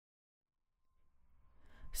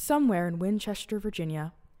Somewhere in Winchester,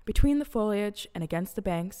 Virginia, between the foliage and against the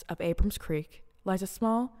banks of Abrams Creek, lies a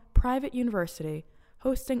small, private university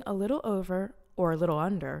hosting a little over, or a little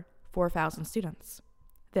under, 4,000 students.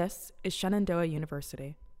 This is Shenandoah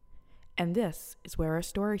University. And this is where our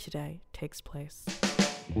story today takes place.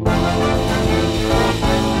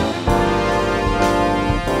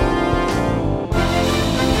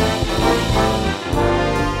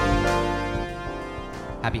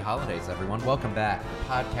 Happy holidays, everyone. Welcome back. The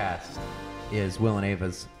podcast is Will and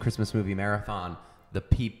Ava's Christmas movie marathon. The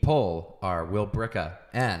people are Will Bricka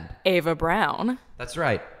and Ava Brown. That's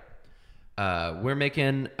right. We're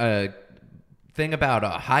making a thing about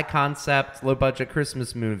high concept, low budget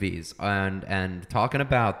Christmas movies and talking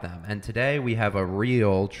about them. And today we have a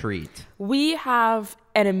real treat. We have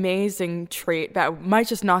an amazing treat that might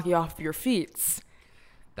just knock you off your feet.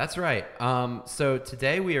 That's right. So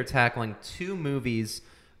today we are tackling two movies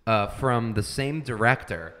from the same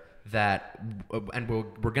director that, and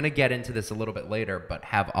we're going to get into this a little bit later, but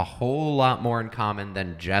have a whole lot more in common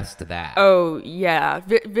than just that. Oh, yeah.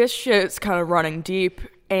 This shit's kind of running deep,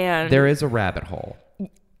 and there is a rabbit hole.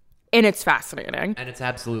 And it's fascinating. And it's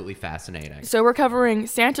absolutely fascinating. So we're covering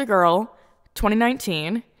Santa Girl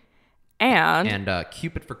 2019 and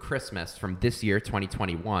Cupid for Christmas from this year,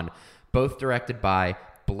 2021, both directed by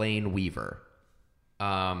Blayne Weaver.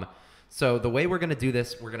 So the way we're going to do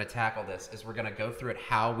this, we're going to tackle this, is we're going to go through it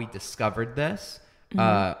how we discovered this.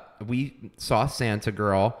 Mm-hmm. We saw Santa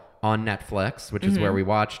Girl on Netflix, which is where we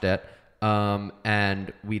watched it,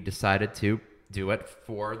 and we decided to do it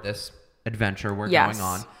for this adventure we're going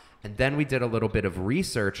on. And then we did a little bit of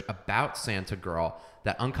research about Santa Girl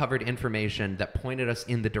that uncovered information that pointed us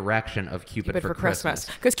in the direction of Cupid for Christmas.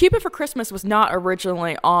 Because Cupid for Christmas was not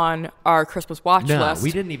originally on our Christmas watch list. No,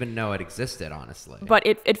 we didn't even know it existed, honestly. But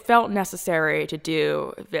it felt necessary to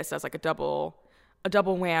do this as like a double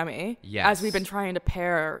whammy. Yes. As we've been trying to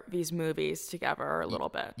pair these movies together a little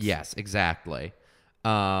bit. Yes, exactly.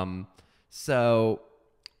 So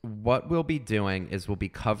what we'll be doing is we'll be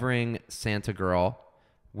covering Santa Girl.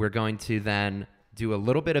 We're going to then do a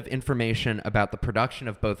little bit of information about the production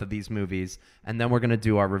of both of these movies, and then we're going to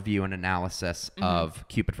do our review and analysis of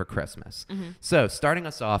Cupid for Christmas. So starting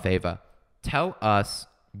us off, Ava, tell us,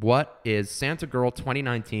 what is Santa Girl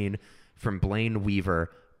 2019 from Blayne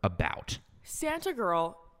Weaver about? Santa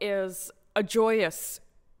Girl is a joyous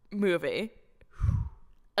movie.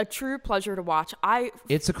 A true pleasure to watch.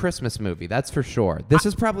 It's a Christmas movie, that's for sure. This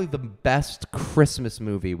is probably the best Christmas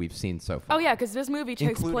movie we've seen so far. Oh yeah, because this movie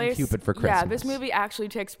takes place. Cupid for Christmas. Yeah, this movie actually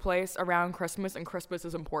takes place around Christmas, and Christmas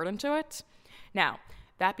is important to it. Now,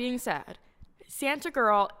 that being said, Santa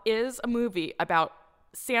Girl is a movie about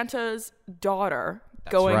Santa's daughter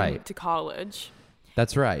going to college.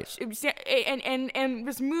 That's right. And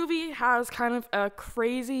this movie has kind of a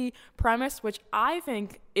crazy premise, which I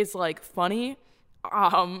think is like funny.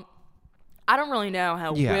 I don't really know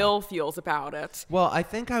how Will feels about it. Well, I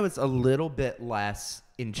think I was a little bit less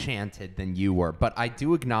enchanted than you were, but I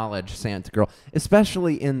do acknowledge Santa Girl,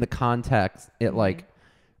 especially in the context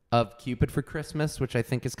of Cupid for Christmas, which I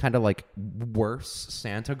think is kind of like worse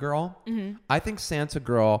Santa Girl. I think Santa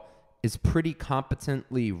Girl is pretty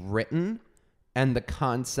competently written, and the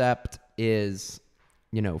concept is,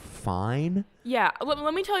 fine. Yeah,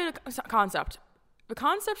 let me tell you the concept. The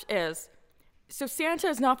concept is, so Santa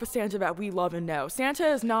is not the Santa that we love and know. Santa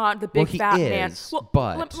is not the big fat man. Well,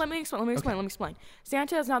 but let me explain.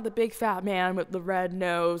 Santa is not the big fat man with the red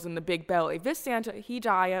nose and the big belly. This Santa, he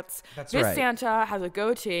diets. That's this right. Santa has a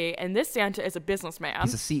goatee, and this Santa is a businessman.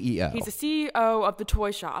 He's a CEO. He's a CEO of the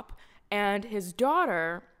toy shop, and his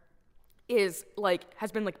daughter has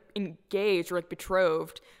been engaged or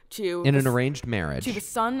betrothed to in an arranged marriage to the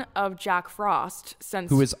son of Jack Frost,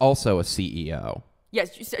 who is also a CEO.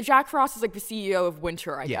 Yes, Jack Frost is like the CEO of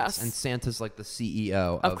Winter, I guess. And Santa's like the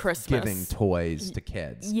CEO of Christmas, giving toys to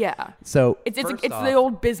kids. Yeah. So it's the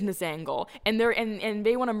old business angle, and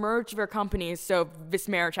they want to merge their companies, so this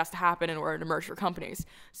marriage has to happen in order to merge their companies.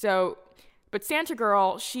 So, but Santa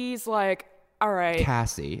Girl, she's like, all right.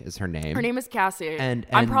 Cassie is her name. Her name is Cassie, and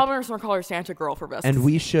I'm probably just gonna call her Santa Girl for this. And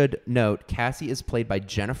we should note, Cassie is played by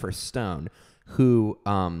Jennifer Stone, who,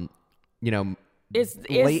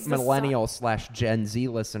 late millennial / Gen Z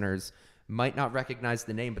listeners might not recognize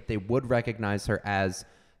the name, but they would recognize her as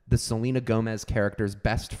the Selena Gomez character's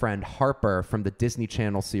best friend Harper from the Disney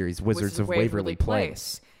Channel series Wizards of Waverly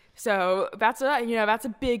Place. So that's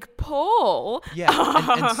a big pull. Yeah,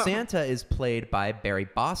 and Santa is played by Barry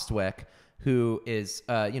Bostwick, who is,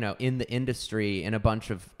 in the industry in a bunch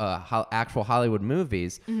of actual Hollywood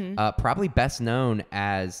movies, probably best known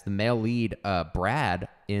as the male lead, Brad,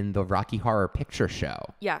 in the Rocky Horror Picture Show.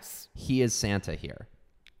 Yes. He is Santa here.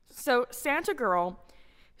 So Santa Girl,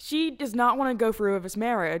 she does not want to go through with his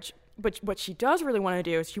marriage, but what she does really want to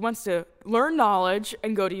do is she wants to learn knowledge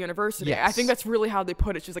and go to university. Yes. I think that's really how they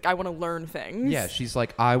put it. She's like, I want to learn things. Yeah, she's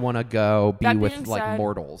like, I want to go be with like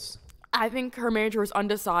mortals. I think her major was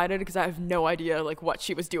undecided because I have no idea like what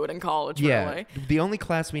she was doing in college. Yeah, really. The only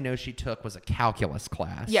class we know she took was a calculus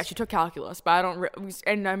class. Yeah, she took calculus, but I don't.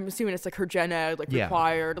 And I'm assuming it's like her gen ed, like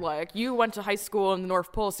required. Like you went to high school in the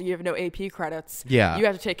North Pole, so you have no AP credits. Yeah, you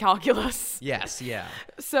have to take calculus. Yes, yeah.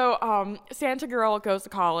 So, Santa Girl goes to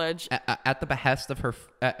college at the behest of her.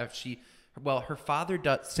 Her father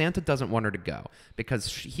does. Santa doesn't want her to go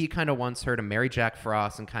because he kind of wants her to marry Jack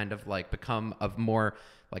Frost and kind of like become a more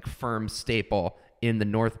like firm staple in the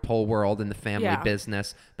North Pole world in the family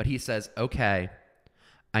business. But he says, okay,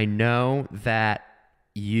 I know that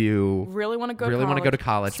you really want to go to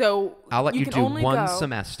college. So I'll let you do one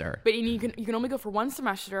semester. But you can only go for one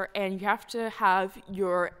semester, and you have to have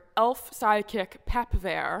your elf sidekick Pep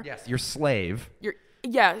there. Yes, your slave.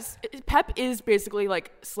 Yes, Pep is basically like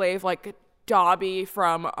slave, like Dobby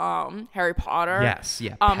from Harry Potter. Yes,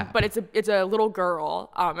 yeah. Pep. But it's a little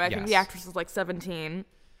girl. I think the actress is like 17.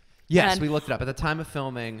 Yes, we looked it up at the time of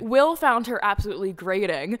filming. Will found her absolutely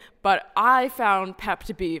grating, but I found Pep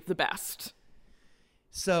to be the best.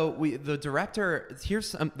 So the director,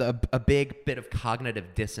 here's a big bit of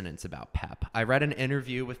cognitive dissonance about Pep. I read an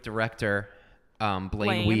interview with director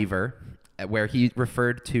Blayne Weaver where he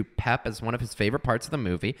referred to Pep as one of his favorite parts of the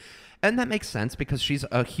movie. And that makes sense because she's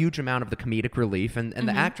a huge amount of the comedic relief and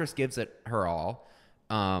the actress gives it her all.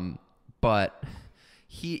 But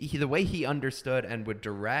he the way he understood and would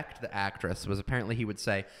direct the actress was apparently he would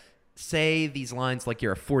say these lines like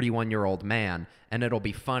you're a 41-year-old man and it'll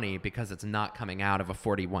be funny because it's not coming out of a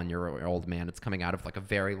 41-year-old man. It's coming out of like a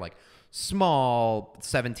very like small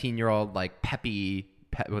 17-year-old like peppy,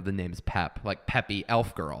 well, the name's Pep, like peppy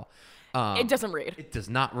elf girl. It doesn't read. It does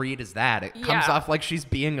not read as that. It comes off like she's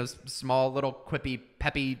being a small little quippy,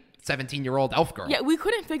 peppy 17-year-old elf girl. Yeah, we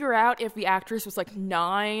couldn't figure out if the actress was like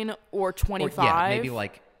 9 or 25. Or, maybe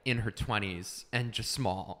like in her 20s and just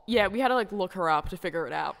small. Yeah, we had to like look her up to figure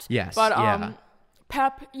it out. Yes, but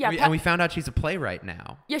Pep, Pep, and we found out she's a playwright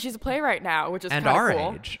now. Yeah, she's a playwright now, which is and kind of our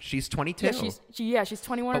cool. age. She's 22. Yeah, she's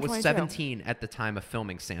 21 but or 22. was 17 at the time of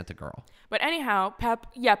filming Santa Girl. But anyhow, Pep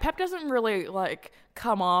doesn't really like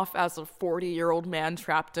come off as a 40-year-old man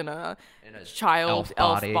trapped in a child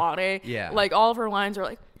elf body. Yeah, like all of her lines are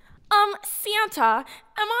like, Santa, am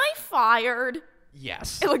I fired?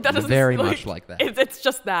 Yes, like that very much like that. It's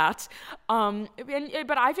just that.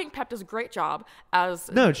 But I think Pep does a great job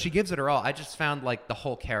as. No, she gives it her all. I just found like the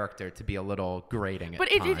whole character to be a little grating. But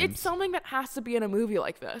it's something that has to be in a movie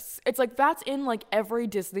like this. It's like that's in like every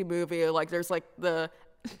Disney movie. Like there's like the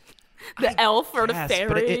elf or the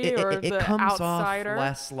fairy or the comes outsider. Off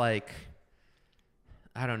less like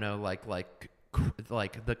I don't know, like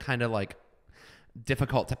the kind of like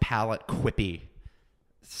difficult to palate quippy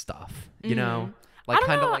stuff, you know? Like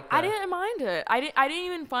kind of like I didn't mind it. I didn't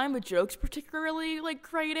even find the jokes particularly like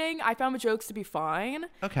grating. I found the jokes to be fine.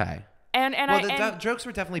 Okay. And the jokes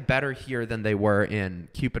were definitely better here than they were in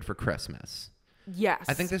Cupid for Christmas. Yes.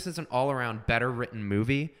 I think this is an all-around better written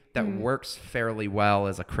movie that works fairly well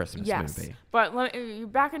as a Christmas movie. But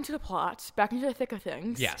back into the plot, back into the thick of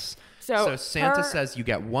things. Yes. So Santa says you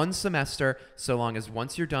get one semester so long as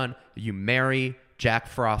once you're done, you marry Jack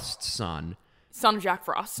Frost's son. Son of Jack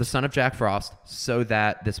Frost. The son of Jack Frost, so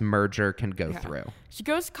that this merger can go through. She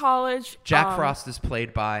goes to college. Jack Frost is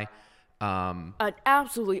played by an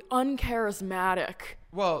absolutely uncharismatic.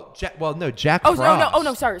 Jack Frost.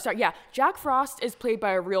 No, sorry. Yeah, Jack Frost is played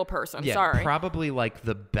by a real person. Yeah, sorry. Probably like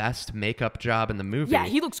the best makeup job in the movie. Yeah,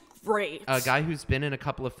 he looks great. A guy who's been in a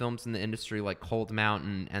couple of films in the industry like Cold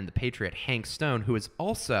Mountain and The Patriot, Hank Stone, who is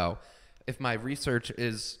also, if my research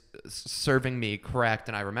is serving me correct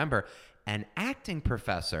and I remember, an acting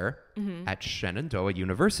professor at Shenandoah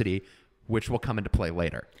University, which will come into play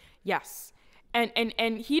later. Yes.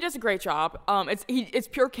 And he does a great job. It's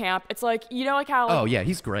pure camp. It's like, you know, like how... Oh, yeah,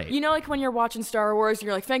 he's great. You know, like when you're watching Star Wars, and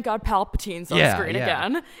you're like, thank God Palpatine's on screen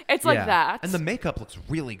again. It's like that. And the makeup looks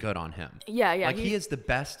really good on him. Yeah. Like, he is the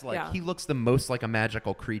best. Like, he looks the most like a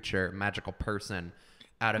magical creature, magical person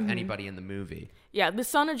out of anybody in the movie. Yeah, the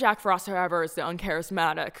son of Jack Frost, however, is the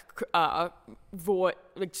uncharismatic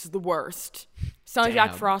like, just the worst. Son of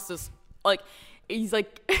Jack Frost is, like... He's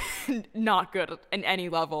like not good in any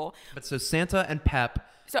level. But so Santa and Pep,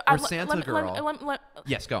 or Santa Girl.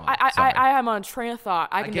 Yes, go on. I am on a train of thought.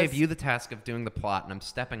 I gave you the task of doing the plot, and I'm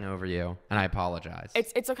stepping over you, and I apologize.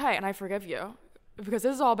 It's okay, and I forgive you. Because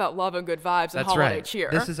this is all about love and good vibes and That's holiday right. cheer.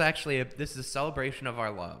 This is actually this is a celebration of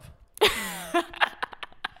our love.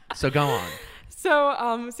 So go on.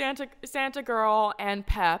 So Santa Girl and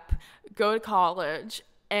Pep go to college,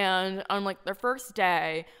 and on like their first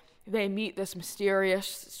day, they meet this mysterious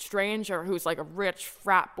stranger who's like a rich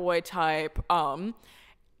frat boy type.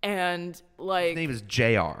 And like His name is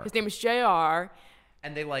JR. His name is JR.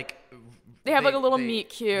 And they have like a little meet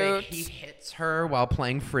cute. He hits her while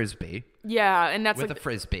playing frisbee. Yeah, and that's with like a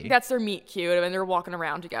frisbee. That's their meet cute, and they're walking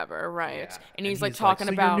around together, right? Yeah. And he's like talking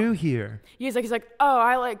so about you're new here. He's like, oh,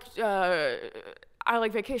 I like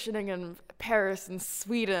vacationing in Paris and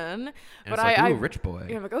Sweden, And but it's I ooh, rich boy.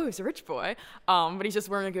 Yeah, I'm like, oh, he's a rich boy. But he's just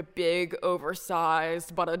wearing like a big,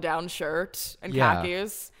 oversized, button-down shirt and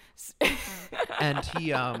khakis. And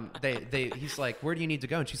he's like, where do you need to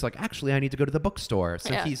go? And she's like, actually, I need to go to the bookstore.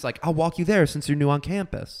 So he's like, I'll walk you there since you're new on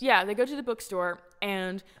campus. Yeah, they go to the bookstore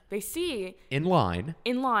and they see in line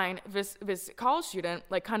this college student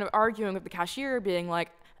like kind of arguing with the cashier, being like,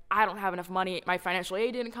 I don't have enough money. My financial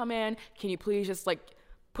aid didn't come in. Can you please just like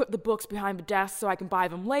put the books behind the desk so I can buy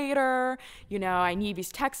them later? You know, I need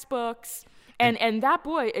these textbooks. And that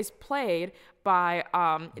boy is played by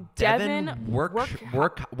Devin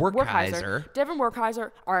Werkheiser. Devin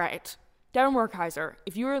Werkheiser. All right. Devin Werkheiser,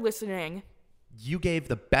 if you were listening, you gave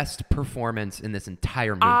the best performance in this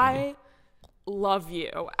entire movie. I love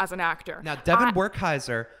you as an actor. Now, Devin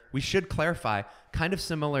Werkheiser, we should clarify, kind of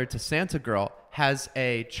similar to Santa Girl, has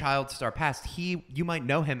a child star past. You might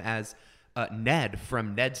know him as Ned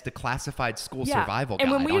from Ned's Declassified School Survival Guide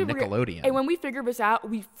on Nickelodeon. And when we figured this out,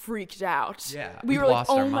 we freaked out. Yeah, we were like,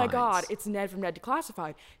 oh my minds. God, it's Ned from Ned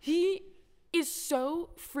Declassified. He is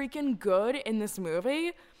so freaking good in this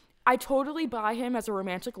movie. I totally buy him as a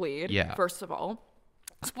romantic lead, first of all.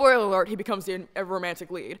 Spoiler alert, he becomes a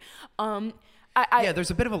romantic lead.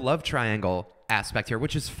 There's a bit of a love triangle aspect here,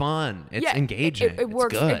 which is fun. It's engaging. It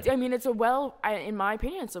works. It's good. In my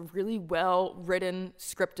opinion, it's a really well-written,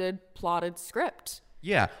 scripted, plotted script.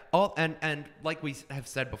 Yeah. And like we have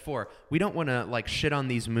said before, we don't want to like shit on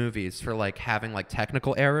these movies for like having like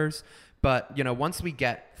technical errors. But, you know, once we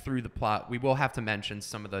get through the plot, we will have to mention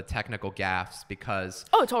some of the technical gaffes because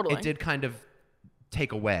it did kind of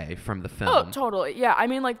take away from the film. Oh, totally. Yeah. I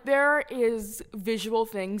mean, like, there is visual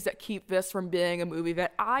things that keep this from being a movie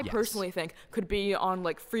that I personally think could be on,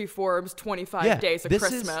 like, Freeform's 25 Days of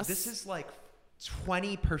Christmas. This is, like,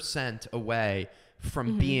 20% away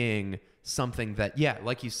from being something that,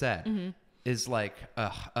 like you said, is, like,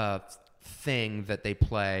 a thing that they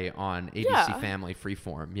play on ABC Family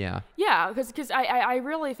Freeform. Yeah, because I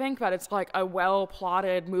really think that it's like a well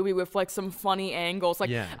plotted movie with like some funny angles.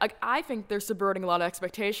 Like I think they're subverting a lot of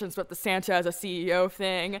expectations, but the Santa as a CEO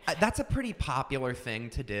thing, that's a pretty popular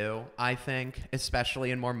thing to do, I think,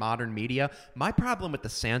 especially in more modern media. My problem with the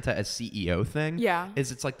Santa as CEO thing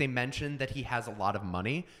is it's like they mentioned that he has a lot of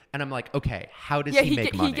money, and I'm like, okay, how does he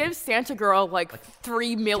make money? He gives Santa Girl like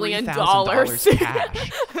 $3 million cash.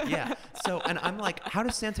 Yeah. So, and I'm like, how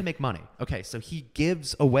does Santa make money? Okay, so he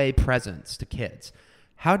gives away presents to kids.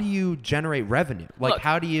 How do you generate revenue? Like,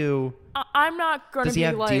 how do you... I'm not going to be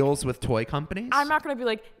like... Does he have deals with toy companies? I'm not going to be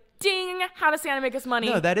like, ding, how does Santa make us money?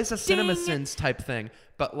 No, that is a CinemaSins type thing.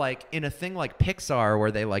 But, like, in a thing like Pixar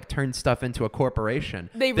where they, like, turn stuff into a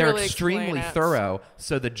corporation, they're really extremely thorough,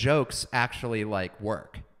 so the jokes actually, like,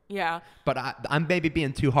 work. Yeah. But I'm maybe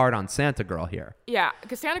being too hard on Santa Girl here. Yeah,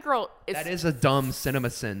 because Santa Girl is... That is a dumb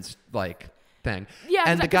CinemaSins, like, thing. Yeah,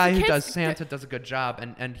 and the guy who does Santa does a good job,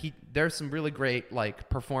 and there's some really great, like,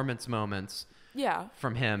 performance moments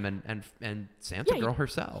from him and Santa Girl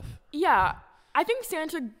herself. Yeah. I think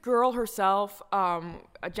Santa Girl herself,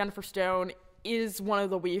 Jennifer Stone, is one of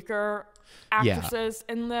the weaker actresses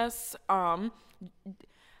in this.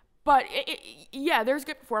 But there's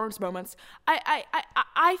good performance moments.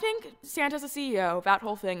 I think Santa's a CEO. That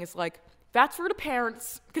whole thing is like, that's for the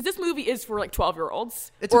parents, because this movie is for like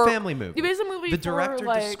 12-year-olds. It's a family movie. It is a movie. The director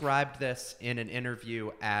described this in an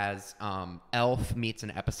interview as Elf meets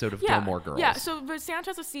an episode of Gilmore Girls. Yeah. So the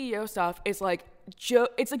Santa's a CEO stuff is like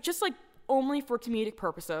it's like just like only for comedic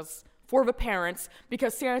purposes for the parents,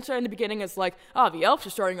 because Santa in the beginning is like, the elves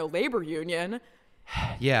are starting a labor union.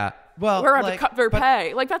 Yeah. Well, we're going to cut their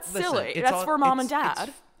pay. Like, that's silly. That's for mom and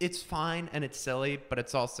dad. It's fine and it's silly, but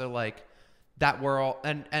it's also like that world.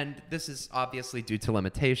 And this is obviously due to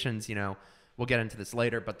limitations. You know, we'll get into this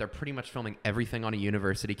later, but they're pretty much filming everything on a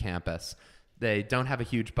university campus. They don't have a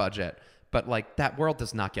huge budget, But like that world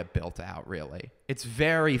does not get built out really. It's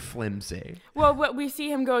very flimsy. Well, we see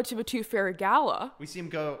him go to the Tooth Fairy Gala. We see him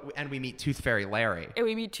go and we meet Tooth Fairy Larry. And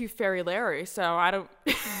we meet Tooth Fairy Larry, so I don't...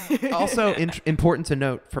 Also, important to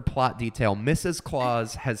note for plot detail, Mrs.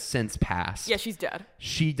 Claus has since passed. Yeah, she's dead.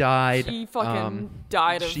 She died. She fucking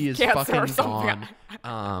died of she is cancer fucking or something.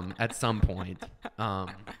 gone at some point.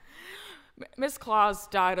 Miss Claus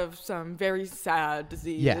died of some very sad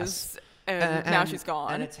disease. Yes. And now she's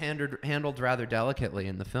gone. And it's handled rather delicately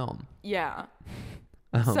in the film. Yeah.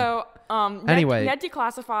 Anyway. Ned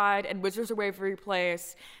Declassified and Wizards of Waverly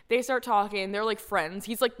Place, they start talking. They're like friends.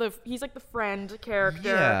 He's like the friend character.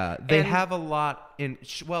 Yeah, they have a lot in.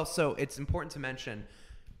 Well, so it's important to mention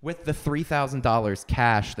with the $3,000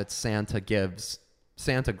 cash that Santa gives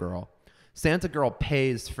Santa Girl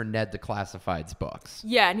pays for Ned Declassified's books.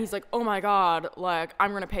 Yeah, and he's like, "Oh my god, like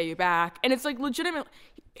I'm gonna pay you back," and it's like legitimate.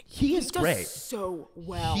 He is does great. So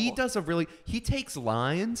well. He takes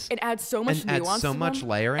lines. It adds so much and nuance. Adds so to much them.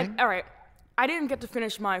 layering. And, all right, I didn't get to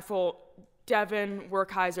finish my full Devin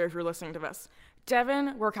Werkheiser. If you're listening to this,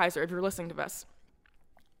 Devin Werkheiser, if you're listening to this,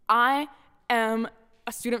 I am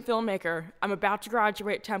a student filmmaker. I'm about to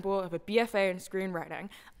graduate Temple of a BFA in screenwriting.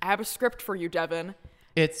 I have a script for you, Devin.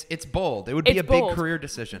 It's bold. It would be a big bold. career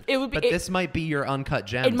decision. It would be, but this might be your uncut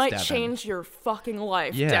gems, It might Devin. change your fucking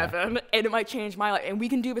life, Yeah. Devin. And it might change my life. And we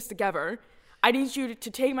can do this together. I need you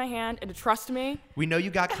to take my hand and to trust me. We know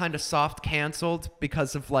you got kind of soft canceled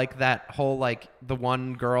because of like that whole like the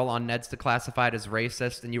one girl on Ned's Declassified as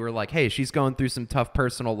racist, and you were like, hey, she's going through some tough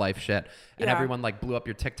personal life shit, and Yeah. everyone like blew up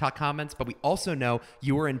your TikTok comments. But we also know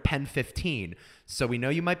you were in Pen 15, so we know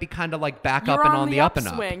you might be kind of like back up and on the up and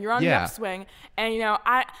up. You're on the upswing, and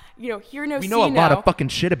hear no, we see know a no. lot of fucking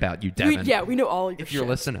shit about you, Devin. We know all of your shit. If you're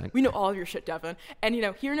listening, we know all of your shit, Devin. And hear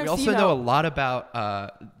no, see no. We also know a lot about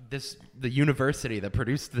the university that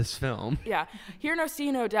produced this film. Yeah. Hear no,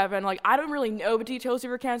 see no, Devin. Like, I don't really know the details of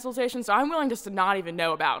your cancellation, so I'm willing just to not even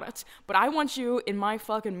know about it. But I want you in my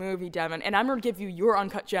fucking movie, Devin, and I'm going to give you your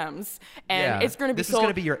uncut gems. And it's going to be This is going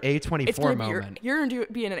to be your A24 moment. You're going to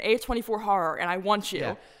be in an A24 horror, and I want you.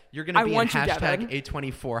 Yeah. You're going to be in Devin.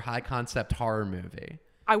 #A24 high concept horror movie.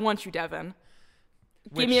 I want you, Devin.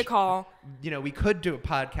 Give me a call. We could do a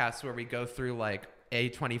podcast where we go through like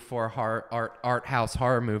A24 art house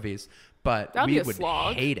horror movies, but we would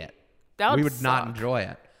hate it. We would not enjoy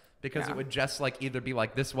it because it would just like either be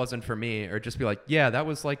like, this wasn't for me, or just be like, yeah, that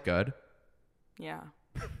was like good. Yeah.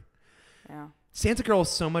 Yeah. Santa Girl is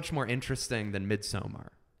so much more interesting than Midsommar.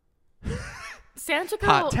 Santa Girl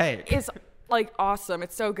Hot take. is like awesome.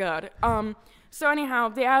 It's so good. So anyhow,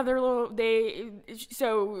 they have their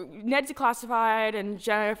so Ned Declassified and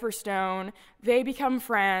Jennifer Stone, they become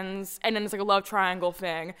friends, and then it's like a love triangle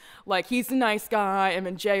thing. Like, he's the nice guy, and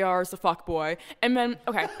then JR's the fuckboy. And then,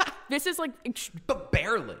 okay, this is like... But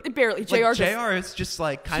barely. Barely. Like, JR is just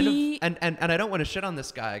like kind of... And I don't want to shit on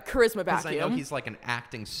this guy. Charisma vacuum. Because I know he's like an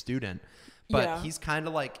acting student. But he's kind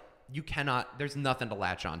of like, there's nothing to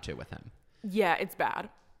latch onto with him. Yeah, it's bad.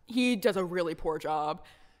 He does a really poor job.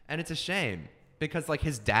 And it's a shame. Because like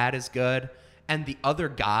his dad is good, and the other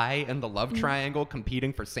guy in the love triangle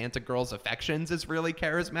competing for Santa Girl's affections is really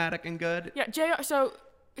charismatic and good. Yeah, JR. So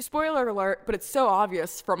spoiler alert, but it's so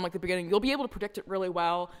obvious from like the beginning. You'll be able to predict it really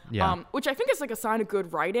well. Yeah. Which I think is like a sign of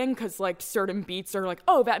good writing, because like certain beats are like,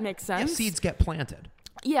 oh, that makes sense. Yeah, seeds get planted.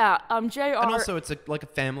 Yeah, JR. And also, it's like a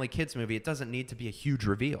family kids movie. It doesn't need to be a huge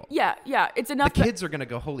reveal. Yeah, it's enough. The kids are gonna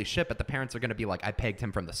go, holy shit, but the parents are gonna be like, I pegged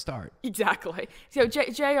him from the start. Exactly. So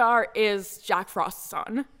JR is Jack Frost's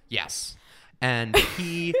son. Yes, and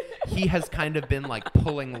he has kind of been like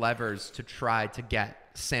pulling levers to try to get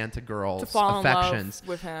Santa Girl's affections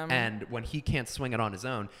with him. And when he can't swing it on his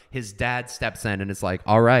own, his dad steps in and is like,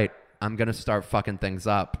 all right, I'm gonna start fucking things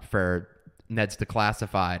up for Ned's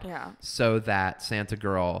Declassified, so that Santa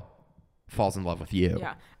Girl falls in love with you.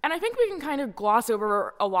 Yeah, and I think we can kind of gloss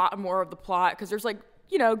over a lot more of the plot, because there's like,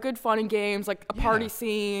 good fun and games, like a party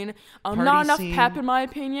scene. Not enough pep, in my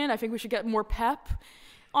opinion. I think we should get more pep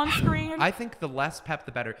on screen. I think the less pep,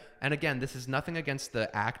 the better. And again, this is nothing against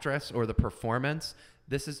the actress or the performance.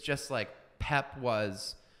 This is just like Pep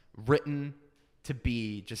was written to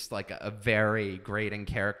be just like a very grating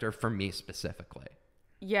character for me specifically.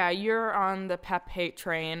 Yeah, you're on the Pep hate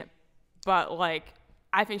train, but like,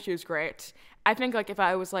 I think she was great. I think like if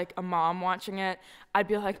I was like a mom watching it, I'd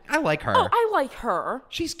be like, I like her. Oh, I like her.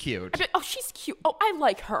 She's cute. I'd be like, oh, she's cute. Oh, I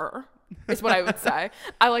like her. Is what I would say.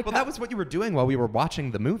 I like. Well, Pep. that was what you were doing while we were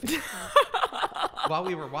watching the movie. While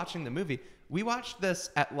we were watching the movie, we watched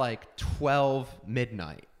this at like 12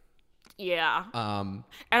 midnight. Yeah. And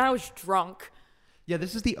I was drunk. Yeah,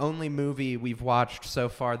 this is the only movie we've watched so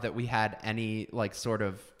far that we had any like sort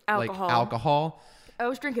of alcohol. I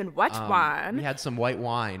was drinking white wine. We had some white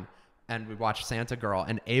wine, and we watched Santa Girl,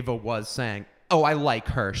 and Ava was saying, "Oh, I like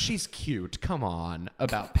her. She's cute. Come on,"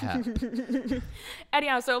 about Pep. And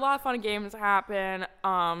yeah, so a lot of fun games happen.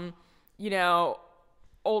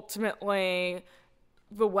 Ultimately,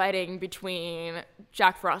 the wedding between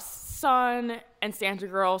Jack Frost's son and Santa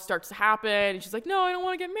Girl starts to happen. And she's like, "No, I don't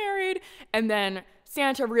want to get married." And then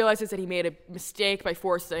Santa realizes that he made a mistake by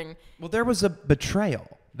forcing. Well, there was a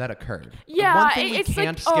betrayal that occurred. Yeah, one thing we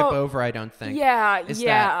can't skip over, I don't think. Yeah, is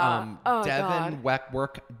yeah. that Devin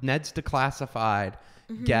Ned's Declassified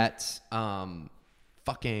gets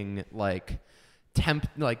fucking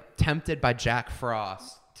tempted by Jack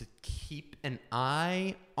Frost to keep an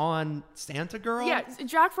eye on Santa Girl. Yeah,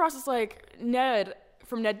 Jack Frost is like, "Ned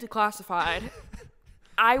from Ned Declassified,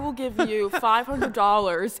 I will give you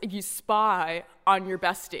 $500 if you spy on your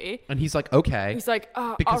bestie." And he's like, "Okay." He's like,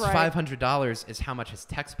 because all right. $500 is how much his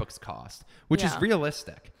textbooks cost, which is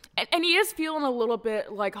realistic. And he is feeling a little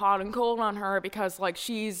bit like hot and cold on her because like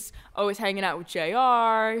she's always hanging out with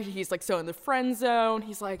JR. He's like so in the friend zone.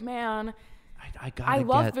 He's like, "Man, I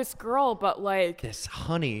love this girl, but like this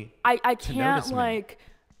honey, I can't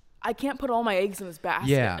I can't put all my eggs in this basket."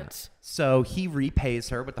 Yeah. So he repays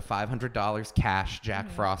her with the $500 cash Jack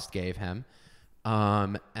Frost gave him.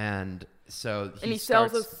 And so he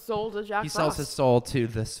sells his soul to Jack Frost. He sells his soul to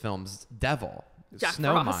this film's devil, Jack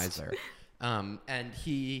Snow Frost. Miser. And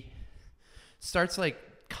he starts like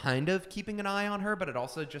kind of keeping an eye on her, but it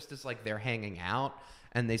also just is like they're hanging out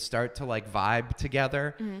and they start to like vibe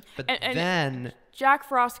together. But and then Jack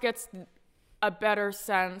Frost gets a better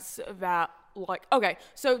sense that like, okay,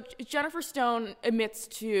 so Jennifer Stone admits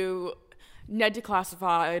to Ned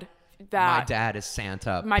Declassified that my dad is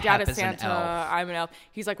Santa. My dad Pep is Santa. I'm an elf.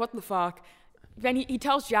 He's like, "What the fuck?" Then he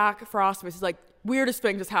tells Jack Frost, he's like, "Weirdest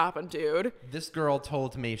thing just happened, dude. This girl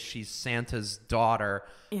told me she's Santa's daughter.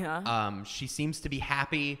 Yeah. She seems to be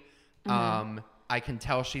happy. I can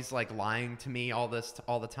tell she's like lying to me all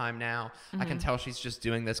the time now. I can tell she's just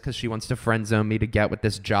doing this because she wants to friend zone me to get with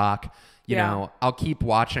this jock. You know, I'll keep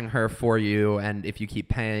watching her for you, and if you keep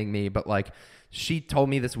paying me, but like." She told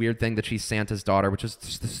me this weird thing that she's Santa's daughter, which is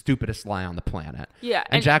just the stupidest lie on the planet. Yeah.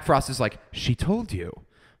 And Jack Frost is like, "She told you?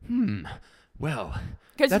 Well,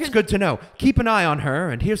 that's good to know. Keep an eye on her,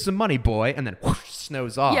 and here's some money, boy." And then whoosh,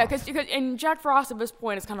 snows off. Yeah, because and Jack Frost at this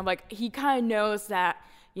point is kind of like, he kind of knows that,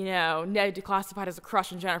 Ned Declassified has a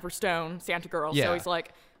crush on Jennifer Stone, Santa Girl. Yeah. So he's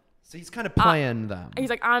like... So he's kind of playing them. He's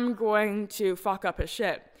like, "I'm going to fuck up his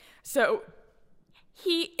shit." So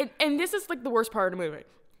and this is like the worst part of the movie.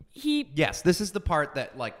 Yes, this is the part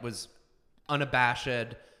that like was unabashed,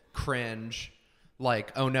 cringe,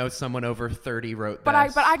 like, "Oh no, someone over 30 wrote this." But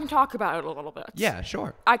I can talk about it a little bit. Yeah,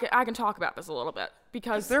 sure. I can talk about this a little bit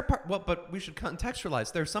because but we should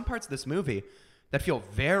contextualize. There are some parts of this movie that feel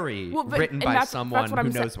very written by someone who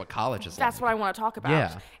knows what college is like. That's what I want to talk about.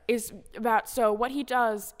 Yeah. Is that so? What he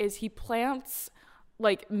does is he plants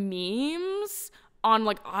like memes on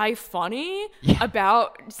like iFunny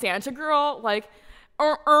about Santa Girl, like,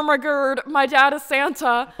 "Oh my god, my dad is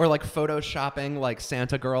Santa." Or like photoshopping like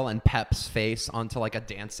Santa Girl and Pep's face onto like a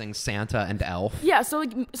dancing Santa and elf. Yeah, so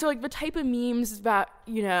like the type of memes that,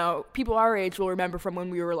 people our age will remember from when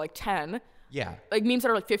we were like 10. Yeah. Like memes that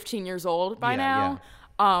are like 15 years old by now.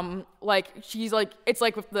 Yeah. Like she's like, it's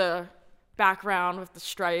like with the background with the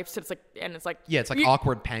stripes. It's like Yeah, it's like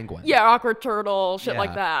awkward penguin. Yeah, awkward turtle, shit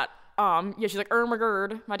like that. She's like, "Oh my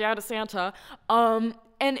god, my dad is Santa." And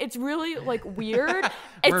it's really like weird.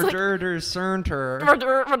 It's Santa.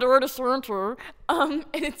 And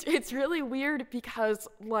it's really weird because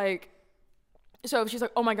like, so she's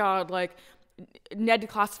like, "Oh my god, like Ned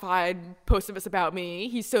Declassified posted this about me.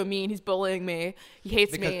 He's so mean. He's bullying me. He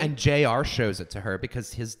hates me." And JR shows it to her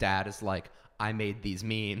because his dad is like, "I made these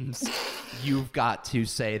memes. You've got to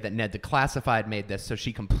say that Ned Declassified made this," so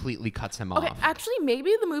she completely cuts him off. Actually,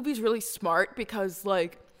 maybe the movie's really smart because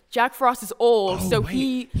like Jack Frost is old, so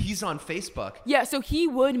he's on Facebook. Yeah, so he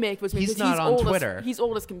would make those memes. He's not on Twitter. He's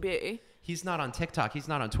old as can be. He's not on TikTok. He's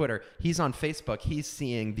not on Twitter. He's on Facebook. He's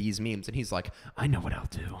seeing these memes, and he's like, "I know what I'll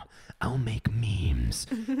do. I'll make memes.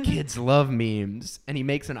 Kids love memes." And he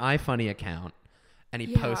makes an iFunny account, and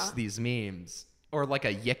he posts these memes. Or like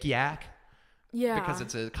a Yik Yak. Yeah. Because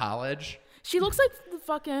it's a college. She looks like the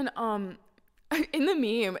fucking, in the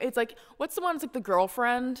meme, it's like, what's the one that's like the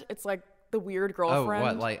girlfriend? It's like the weird girlfriend. Oh,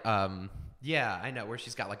 what, like, Yeah, I know, where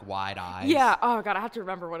she's got like wide eyes. Yeah. Oh god, I have to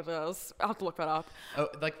remember what it is. I'll have to look that up. Oh,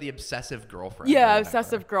 like the obsessive girlfriend. Yeah,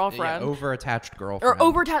 obsessive girlfriend. Yeah, over-attached girlfriend.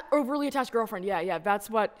 Or overly attached girlfriend. Yeah. That's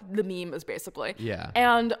what the meme is basically. Yeah.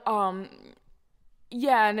 And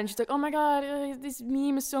yeah, and then she's like, "Oh my god, this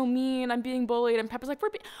meme is so mean. I'm being bullied." And Peppa's like, I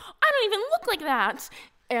don't even look like that.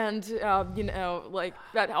 And like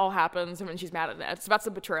that all happens, and then she's mad at Ned. So that's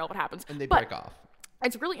the betrayal. What happens? And they break off.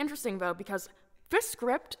 It's really interesting though, because this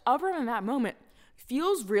script, other than that moment,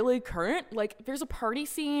 feels really current. Like there's a party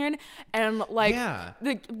scene, and like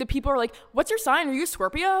the people are like, "What's your sign? Are you a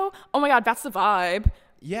Scorpio?" Oh my god, that's the vibe.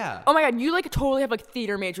 Yeah. Oh my god, you like totally have like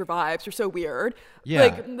theater major vibes. You're so weird. Yeah.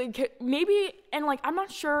 Like maybe, and like I'm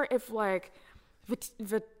not sure if like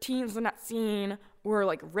the teens in that scene were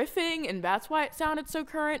like riffing and that's why it sounded so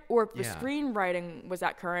current, or if the screenwriting was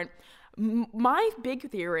that current. My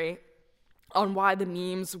big theory on why the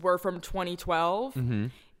memes were from 2012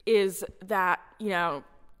 is that,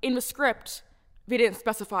 in the script, they didn't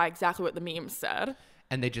specify exactly what the memes said.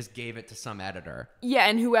 And they just gave it to some editor. Yeah,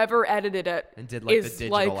 and whoever edited it and did like is the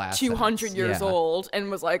digital like assets. 200 years old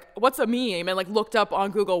and was like, "What's a meme?" And like looked up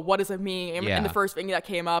on Google, "What is a meme?" And the first thing that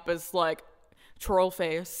came up is like troll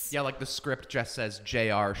face. Yeah, like the script just says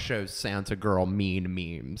JR shows Santa girl mean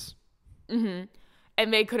memes. Mm-hmm.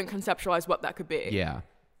 And they couldn't conceptualize what that could be. Yeah.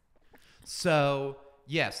 So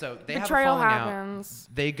they have a Betrayal falling happens.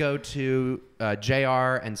 out. They go to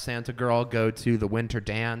JR and Santa girl go to the winter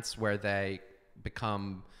dance where they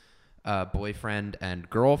become boyfriend and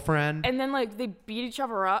girlfriend. And then like they beat each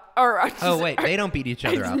other up. Or oh wait, they don't beat each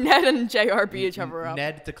other up. Ned and JR beat each other up.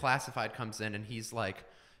 Ned Declassified comes in and he's like,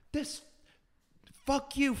 "This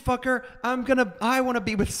fuck you, fucker. I want to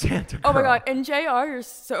be with Santa girl." Oh my god, and JR is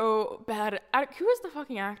so bad. Who is the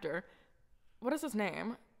fucking actor? What is his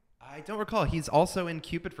name? I don't recall. He's also in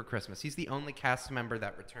Cupid for Christmas. He's the only cast member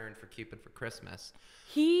that returned for Cupid for Christmas.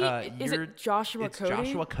 Is it Joshua Cody? It's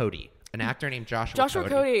Joshua Cody, an actor named Joshua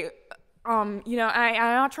Cody. I'm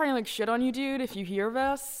not trying to like shit on you, dude, if you hear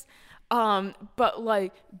this. But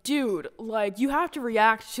like, dude, like you have to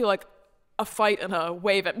react to like a fight in a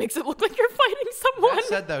way that makes it look like you're fighting someone. That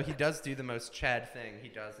said, though, he does do the most Chad thing he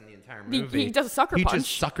does in the entire movie. He does a sucker punch. He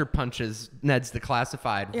just sucker punches Ned's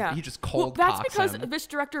Declassified. Yeah. He just cold that's cocks because him. this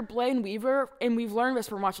director, Blayne Weaver, and we've learned this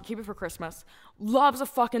from watching Cupid for Christmas, loves a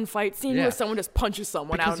fucking fight scene where someone just punches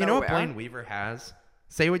someone out of nowhere. Because you know what Blayne Weaver has?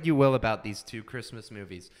 Say what you will about these two Christmas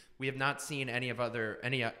movies. We have not seen any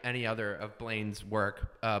other of Blaine's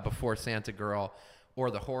work before Santa Girl or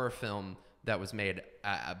the horror film that was made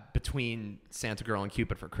between Santa Girl and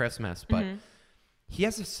Cupid for Christmas, but he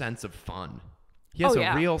has a sense of fun. He has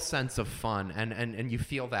a real sense of fun, and you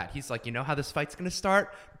feel that. He's like, you know how this fight's going to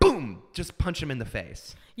start? Boom! Just punch him in the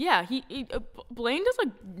face. Yeah, Blayne does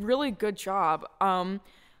a really good job.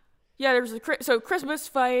 There's a Christmas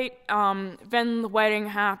fight, then the wedding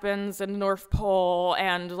happens in the North Pole,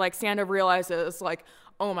 and like Santa realizes like,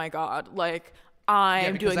 oh my god, like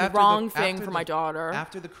I'm doing the wrong thing for my daughter.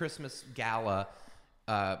 After the Christmas gala,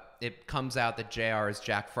 it comes out that JR is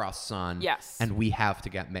Jack Frost's son. Yes. And we have to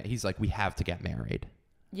get he's like, we have to get married.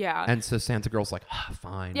 Yeah. And so Santa Girl's like,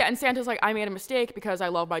 fine. Yeah, and Santa's like, I made a mistake because I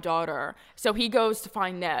love my daughter. So he goes to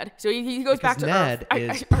find Ned. So he goes back to Earth.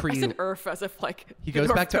 I said Earth as if like he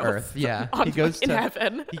goes back to Earth. Yeah. He goes to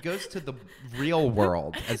heaven. He goes to the real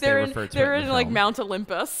world, as they refer to it. They're in the like film. Mount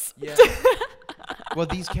Olympus. Yeah. Well,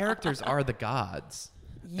 these characters are the gods,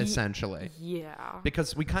 essentially. Yeah.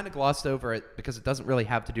 Because we kind of glossed over it because it doesn't really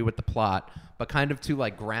have to do with the plot, but kind of to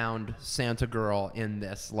like ground Santa Girl in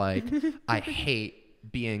this, like, I hate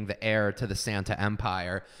being the heir to the Santa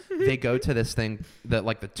Empire. They go to this thing that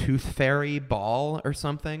like the Tooth Fairy ball or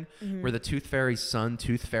something, where the Tooth Fairy's son,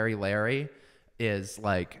 Tooth Fairy Larry, is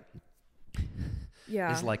like,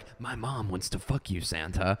 my mom wants to fuck you,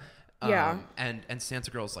 Santa. And Santa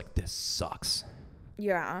Girl's like, this sucks.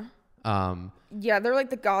 Yeah. They're like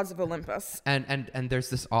the gods of Olympus. And there's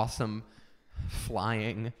this awesome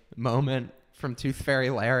flying moment from Tooth Fairy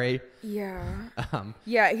Larry. Yeah.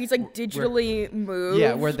 He's like digitally moved.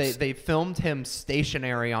 Yeah, where they filmed him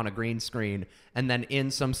stationary on a green screen and then in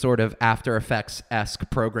some sort of After Effects-esque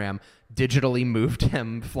program digitally moved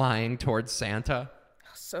him flying towards Santa.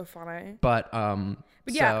 So funny. But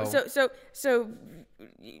yeah, so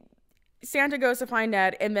Santa goes to find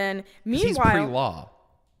Ned, and then meanwhile,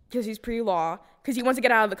 he's pre-law because he wants to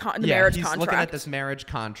get out of the marriage contract. He's looking at this marriage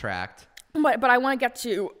contract. But I want to get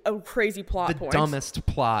to a crazy plot point. The dumbest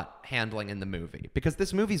plot handling in the movie, because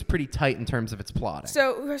this movie's pretty tight in terms of its plotting.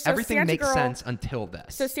 So everything Santa makes Girl, sense until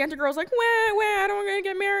this. So Santa Girl's like, I don't want to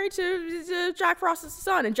get married to Jack Frost's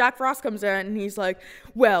son. And Jack Frost comes in and he's like,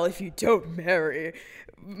 well, if you don't marry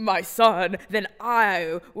my son, then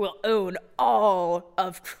I will own all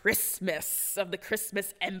of Christmas, of the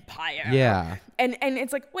Christmas empire. Yeah. And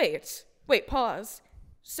it's like, wait, pause.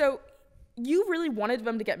 So you really wanted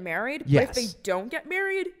them to get married, Yes. but if they don't get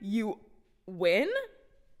married, you win?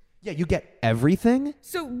 Yeah, you get everything?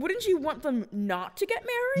 So wouldn't you want them not to get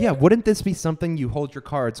married? Yeah, wouldn't this be something you hold your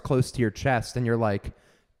cards close to your chest and you're like,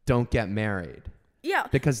 don't get married? Yeah.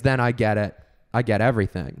 Because then I get it. I get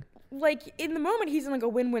everything. Like, in the moment, he's in, like, a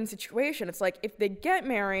win-win situation. It's like, if they get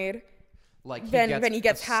married, Like, then he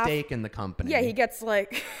gets a half stake in the company. Yeah, he gets,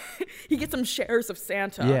 like, he gets some shares of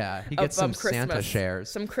Santa. Yeah, he gets some Christmas, Santa shares.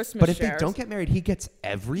 Some Christmas But if shares. they don't get married, he gets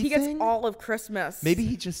everything? He gets all of Christmas. Maybe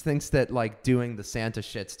he just thinks that, like, doing the Santa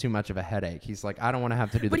shit's too much of a headache. He's like, I don't want to have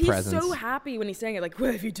to do the presents. But he's so happy when he's saying it, like,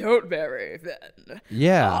 well, if you don't marry, then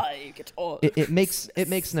Yeah. I get all of It makes Christmas. it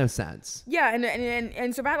makes no sense. Yeah,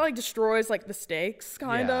 and so that, like, destroys, like, the stakes,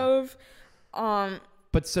 kind Yeah. of.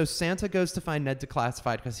 But so Santa goes to find Ned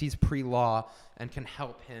Declassified because he's pre-law and can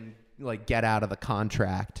help him, like, get out of the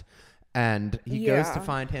contract. And he goes to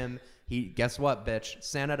find him. Guess what, bitch?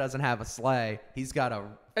 Santa doesn't have a sleigh. He's got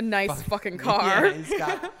a nice fucking car.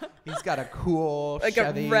 Yeah, he's got a cool like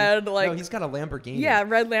Chevy. a red, like, no, he's got a Lamborghini. Yeah,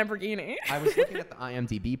 red Lamborghini. I was looking at the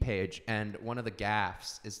IMDb page, and one of the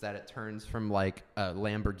gaffes is that it turns from, like, a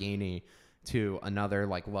Lamborghini to another,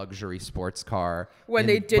 like, luxury sports car when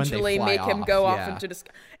they digitally fly make him go off yeah. into the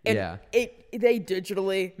sky. And Yeah. They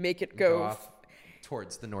digitally make it go off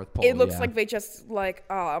towards the North Pole. It looks yeah. like they just like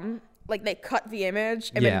they cut the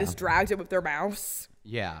image and then just dragged it with their mouse.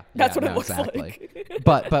 Yeah, That's what it no, looks exactly. like.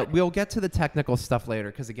 but we'll get to the technical stuff later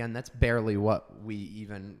because again, that's barely what we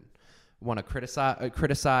even want to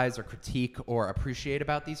criticize or critique or appreciate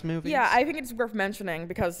about these movies. Yeah, I think it's worth mentioning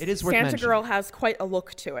because it is worth Santa mentioning. Girl has quite a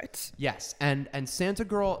look to it. Yes, and Santa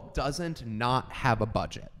Girl doesn't not have a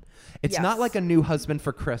budget. It's Yes. not like A New Husband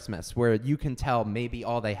for Christmas where you can tell maybe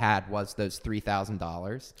all they had was those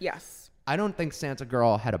 $3,000. Yes. I don't think Santa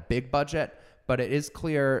Girl had a big budget, but it is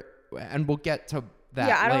clear, and we'll get to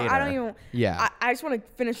that later. I don't even. Yeah. I just want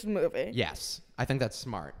to finish the movie. Yes, I think that's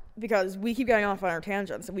smart. Because we keep getting off on our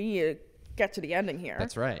tangents, so we need to get to the ending here.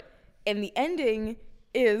 That's right. And the ending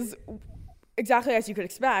is exactly as you could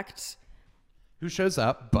expect. Who shows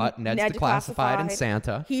up but Ned's Declassified and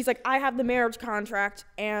Santa. He's like, I have the marriage contract,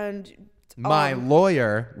 and My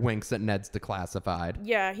lawyer winks at Ned's Declassified.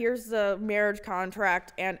 yeah, here's the marriage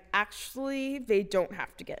contract, and actually they don't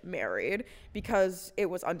have to get married because it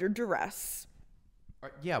was under duress.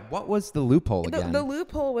 Yeah, what was the loophole again? The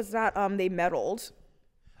loophole was that they meddled.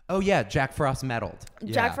 Oh yeah, Jack Frost meddled.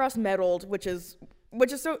 Jack Frost meddled, which is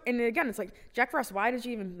so, and again, it's like, Jack Frost, why did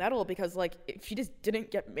you even meddle? Because, like, if she just didn't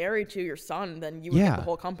get married to your son, then you would get the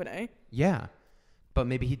whole company. Yeah, but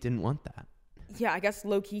maybe he didn't want that. Yeah, I guess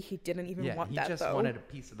low-key he didn't even want that, though. He just wanted a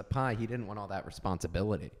piece of the pie. He didn't want all that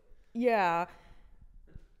responsibility. Yeah.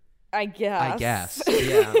 I guess.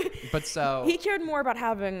 Yeah. But so... He cared more about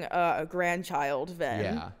having a grandchild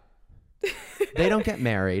than... Yeah. They don't get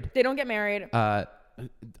married. They don't get married.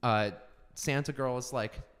 Santa Girl is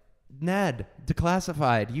like, Ned,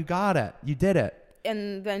 Declassified, you got it. You did it.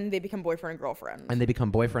 And then they become boyfriend and girlfriend. And they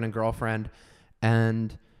become boyfriend and girlfriend.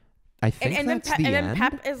 And I think that's the end. And then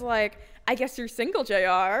Pep is like, I guess you're single,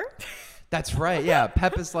 JR. That's right. Yeah.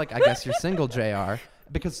 Pep is like, I guess you're single, JR.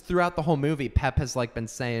 Because throughout the whole movie, Pep has like been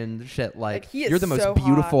saying shit like he is you're the most so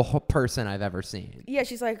beautiful person I've ever seen. Yeah,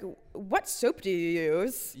 she's like, what soap do you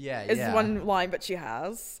use? Yeah, is yeah. one line that she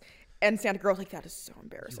has. And Santa Girl's like, that is so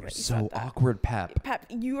embarrassing. You're that you so said that. awkward, Pep. Pep,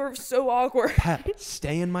 you are so awkward. Pep,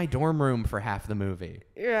 stay in my dorm room for half the movie.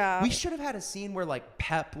 Yeah. We should have had a scene where like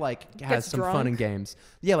Pep like has Gets some drunk. fun and games.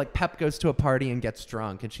 Yeah, like Pep goes to a party and gets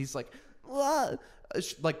drunk and she's like, "Ugh."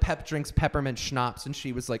 Like Pep drinks peppermint schnapps and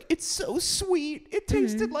she was like, it's so sweet. It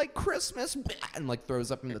tasted like Christmas, and like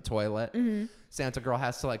throws up in the toilet. Santa Girl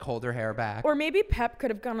has to like hold her hair back. Or maybe Pep could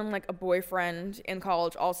have gotten like a boyfriend in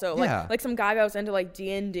college also. Yeah. Like some guy that was into like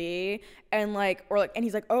D&D and like, or like, and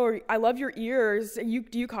he's like, oh, I love your ears. Do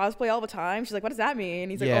you cosplay all the time? She's like, what does that mean?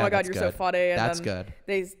 He's like, Yeah, oh my God, that's you're so good. funny. And That's then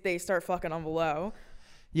good. They start fucking on below.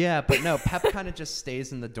 Yeah, but no, Pep kind of just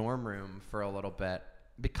stays in the dorm room for a little bit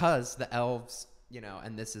because the elves, you know,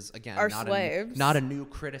 and this is, again, Are not slaves. not a new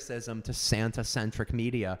criticism to Santa-centric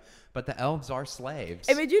media, but the elves are slaves.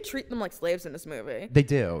 And they do treat them like slaves in this movie. They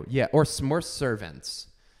do, yeah, or more servants.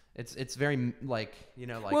 It's very, like, you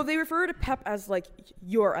know, like... Well, they refer to Pep as like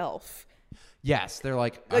your elf. Yes, they're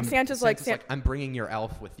like... Like Santa's like, I'm bringing your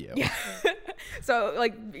elf with you. Yeah. So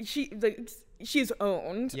like she's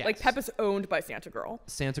owned. Yes. Like Pep is owned by Santa Girl.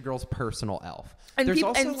 Santa Girl's personal elf. And, There's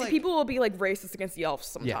people will be like racist against the elves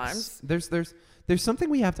sometimes. Yes. There's something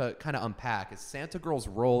we have to kind of unpack is Santa Girl's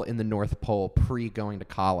role in the North Pole pre going to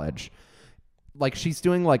college. Like she's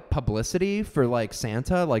doing like publicity for like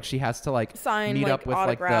Santa. Like she has to like sign meet like up with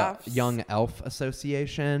autographs. like the Young Elf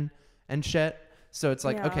Association and shit. So it's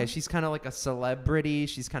like, okay, she's kind of like a celebrity.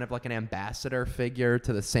 She's kind of like an ambassador figure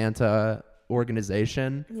to the Santa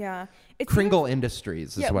organization. Yeah. Kringle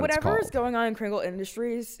Industries is what it's called. Whatever is going on in Kringle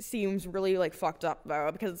Industries seems really like fucked up though,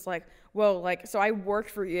 because it's like, well, like, so I worked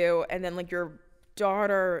for you and then like your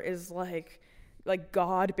daughter is like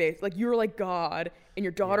God based, like you're like God and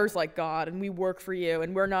your daughter's like God and we work for you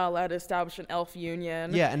and we're not allowed to establish an elf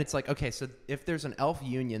union. Yeah, and it's like, okay, so if there's an elf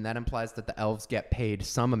union, that implies that the elves get paid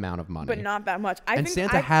some amount of money. But not that much.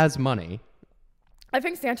 Santa has money. I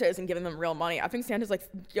think Santa isn't giving them real money. I think Santa's like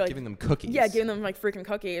giving them cookies. Yeah, giving them like freaking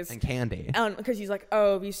cookies. And candy. Because he's like,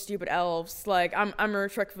 oh, these stupid elves. Like, I'm gonna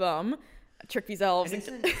trick them. Trick these elves. And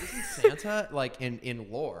isn't Santa, like in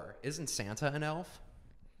lore, isn't Santa an elf?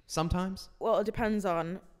 Sometimes? Well, it depends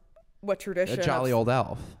on what tradition. A jolly old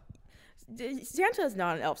elf. Santa is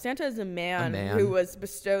not an elf. Santa is a man who was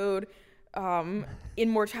bestowed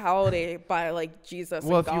immortality by like Jesus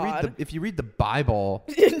and God. If you read the Bible,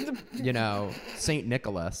 you know, Saint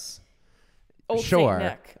Nicholas. Old sure.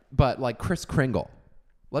 Saint Nick. But like Kris Kringle.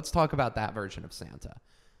 Let's talk about that version of Santa.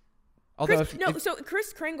 Although so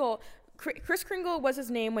Kris Kringle was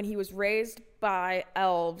his name when he was raised by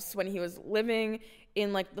elves when he was living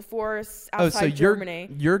in like the forests outside Germany.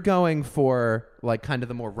 You're going for like kind of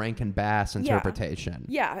the more Rankin Bass interpretation.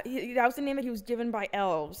 Yeah, that was the name that he was given by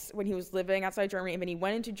elves when he was living outside Germany. And then he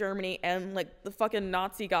went into Germany and like the fucking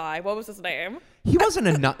Nazi guy, what was his name? He wasn't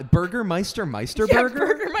a Burgermeister Meisterburger?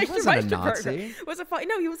 Burgermeister he wasn't a Meisterburger. Nazi.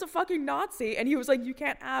 No, he was a fucking Nazi. And he was like, you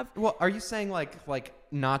can't have... Well, are you saying like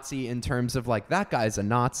Nazi in terms of like that guy's a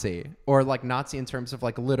Nazi? Or like Nazi in terms of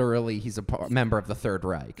like literally he's a member of the Third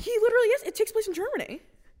Reich? He literally is. It takes place in Germany.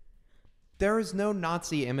 There is no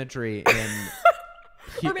Nazi imagery in...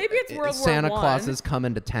 Or maybe it's World War I. Santa Claus is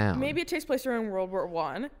coming to town. Maybe it takes place during World War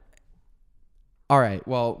I. All right.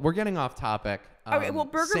 Well, we're getting off topic. Okay. Well,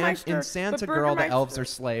 Burgermeister in Santa Girl, the elves are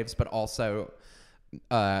slaves, but also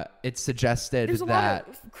it's suggested there's a that lot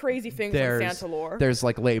of crazy things in Santa lore. There's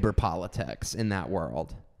like labor politics in that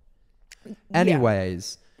world.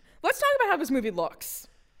 Anyways, let's talk about how this movie looks.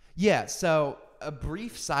 Yeah. So a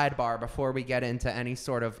brief sidebar before we get into any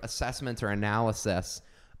sort of assessment or analysis.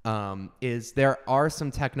 Is there are some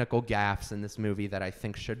technical gaffes in this movie that I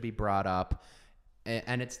think should be brought up,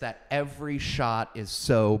 and it's that every shot is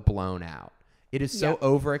so blown out. It is so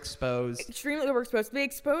overexposed. Extremely overexposed. They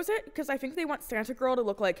expose it because I think they want Santa Girl to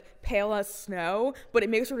look like pale as snow, but it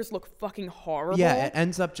makes her just look fucking horrible. Yeah, it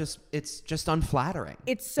ends up it's just unflattering.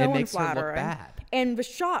 It's so unflattering. It makes her look bad. And the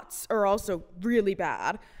shots are also really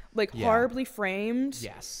bad. Like horribly framed.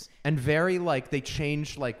 Yes. And very like they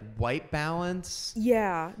changed like white balance.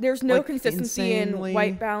 Yeah. There's no like, consistency in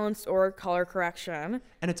white balance or color correction.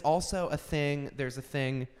 And it's also there's a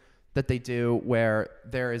thing that they do where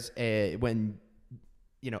there is when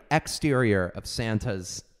exterior of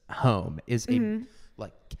Santa's home is a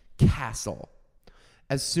like castle.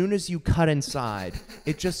 As soon as you cut inside,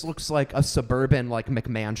 it just looks like a suburban like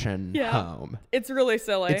McMansion home. It's really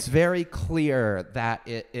silly. It's very clear that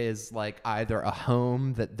it is like either a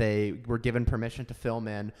home that they were given permission to film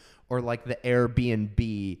in or like the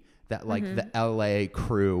Airbnb that like the LA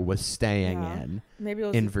crew was staying in. Maybe it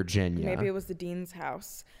was in Virginia. Maybe it was the dean's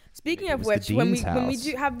house. Speaking of which, when we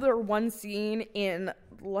do have the one scene in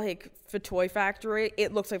like the toy factory,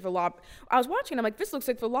 it looks like the lobby. I was watching, I'm like, this looks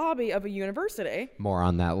like the lobby of a university. More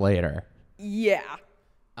on that later. Yeah.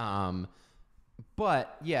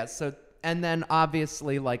 But yeah, so and then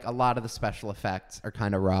obviously like a lot of the special effects are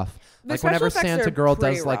kind of rough. Like whenever Santa Girl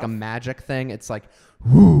does like a magic thing, it's like,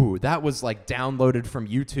 whoo, that was like downloaded from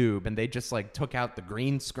YouTube and they just like took out the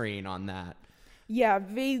green screen on that. Yeah,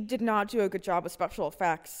 they did not do a good job with special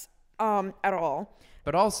effects at all.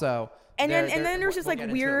 But also, and then there's just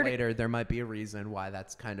like weird. Later, there might be a reason why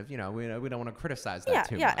that's kind of we don't want to criticize that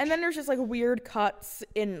too much. Yeah, and then there's just like weird cuts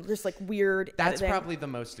in just like weird. That's editing. probably the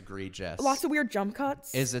most egregious. Lots of weird jump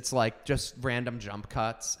cuts. It's like just random jump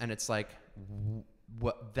cuts, and it's like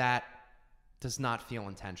what that does not feel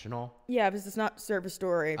intentional. Yeah, this does not serve a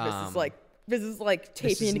story. This is like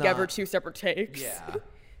taping together two separate takes. Yeah.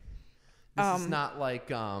 This is not like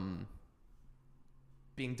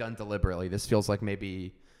being done deliberately. This feels like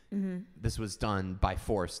maybe this was done by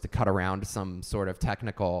force to cut around some sort of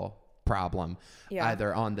technical problem,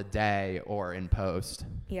 either on the day or in post.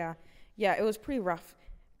 Yeah. Yeah, it was pretty rough.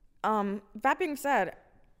 That being said,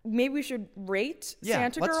 maybe we should rate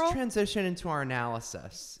Santa Girl. Let's transition into our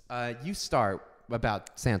analysis. You start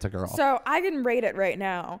about Santa Girl. So I can rate it right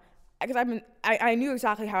now because I knew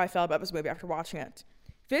exactly how I felt about this movie after watching it.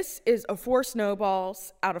 This is a 4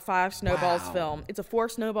 snowballs out of 5 snowballs film. It's a 4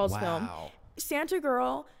 snowballs film. Santa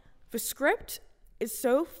Girl, the script is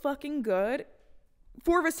so fucking good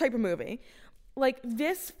for this type of movie. Like,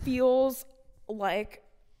 this feels like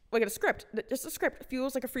a script. Just a script. It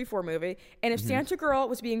feels like a freeform movie. And if Santa Girl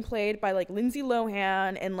was being played by, like, Lindsay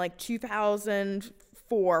Lohan in, like,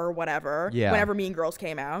 2004 or whatever, whenever Mean Girls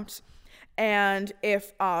came out, and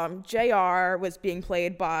if JR was being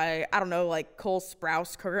played by, I don't know, like, Cole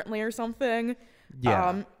Sprouse currently or something,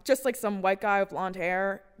 just, like, some white guy with blonde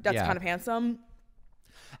hair that's kind of handsome.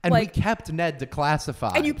 And we kept Ned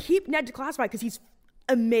Declassified. And you keep Ned Declassified because he's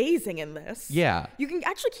amazing in this. Yeah. You can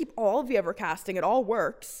actually keep all of the ever casting. It all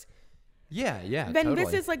works. Yeah, Then totally.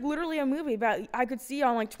 this is like literally a movie that I could see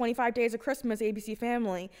on like 25 Days of Christmas, ABC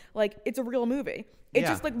Family. Like, it's a real movie. It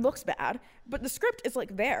just like looks bad, but the script is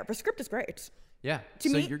like there. The script is great. Yeah.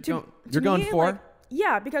 You're going 4? Like,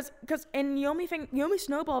 yeah, because and the only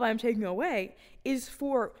snowball that I'm taking away is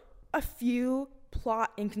for a few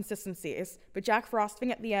plot inconsistencies. But Jack Frost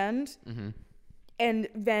thing at the end, and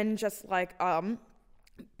then just like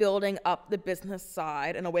building up the business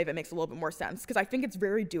side in a way that makes a little bit more sense, because I think it's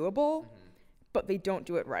very doable, but they don't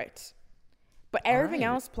do it right. But everything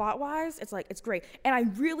else plot wise, it's like, it's great, and I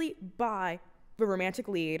really buy the romantic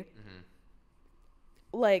lead.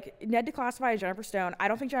 Like, Ned Declassified and Jennifer Stone. I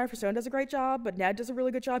don't think Jennifer Stone does a great job, but Ned does a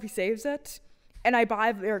really good job. He saves it, and I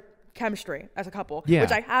buy their chemistry as a couple,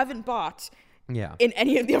 which I haven't bought in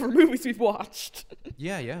any of the other movies we've watched.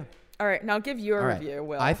 Yeah. All right, now give your review,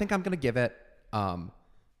 Will. I think I'm gonna give it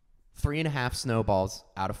 3.5 snowballs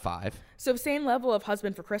out of 5. So same level of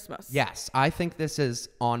Husband for Christmas. Yes, I think this is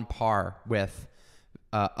on par with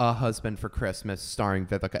A Husband for Christmas starring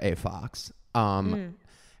Vivica A. Fox.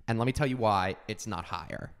 And let me tell you why it's not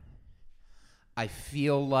higher. I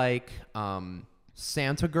feel like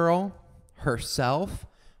Santa Girl herself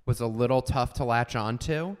was a little tough to latch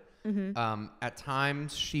onto. At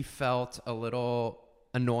times she felt a little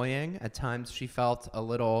annoying. At times she felt a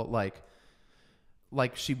little like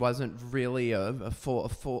she wasn't really a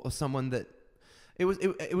full someone that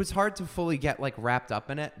it was hard to fully get like wrapped up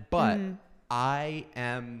in it. But I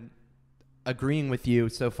am agreeing with you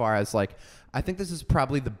so far as like, I think this is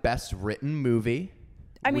probably the best written movie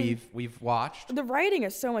we've watched. The writing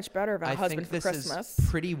is so much better about Husband for Christmas. I think this is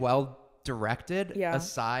pretty well directed,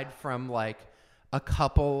 aside from like a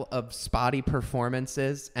couple of spotty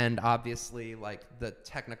performances and obviously like the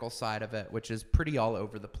technical side of it, which is pretty all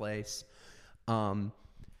over the place. But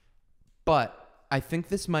I think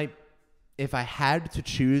this might, if I had to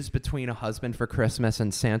choose between A Husband for Christmas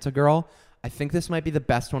and Santa Girl, I think this might be the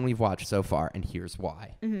best one we've watched so far, and here's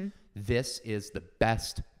why. This is the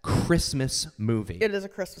best Christmas movie. It is a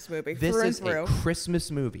Christmas movie. This through is and through. A Christmas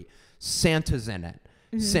movie. Santa's in it.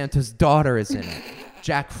 Santa's daughter is in it.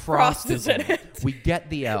 Jack Frost is in it. We get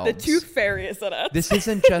the elves. The Tooth Fairy is in it. This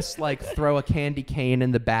isn't just like throw a candy cane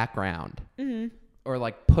in the background or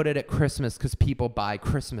like put it at Christmas because people buy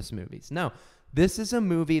Christmas movies. No. This is a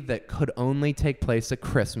movie that could only take place at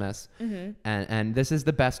Christmas, and this is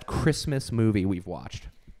the best Christmas movie we've watched.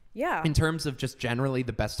 Yeah. In terms of just generally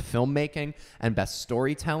the best filmmaking and best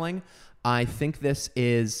storytelling, I think this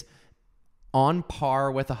is on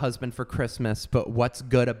par with A Husband for Christmas, but what's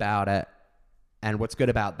good about it and what's good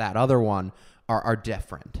about that other one are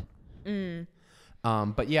different.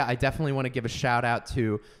 But yeah, I definitely want to give a shout out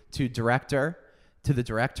to the director.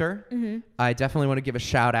 I definitely want to give a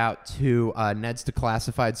shout out to Ned's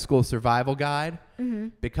Declassified School Survival Guide,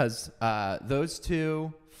 because those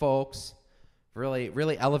two folks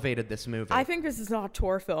really elevated this movie. I think this is not a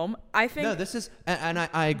tour film. No, this is, and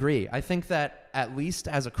I agree. I think that at least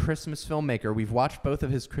as a Christmas filmmaker, we've watched both of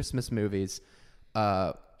his Christmas movies.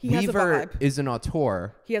 Weaver is an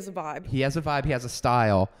auteur. He has a vibe. He has a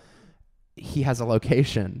style. He has a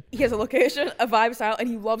location. He has a location, a vibe, style, and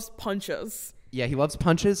he loves punches. Yeah, he loves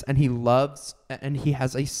punches, and he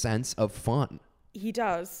has a sense of fun. He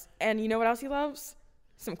does. And you know what else he loves?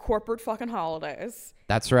 Some corporate fucking holidays.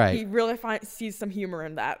 That's right. He really sees some humor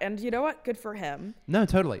in that. And you know what? Good for him. No,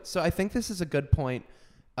 totally. So I think this is a good point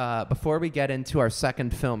before we get into our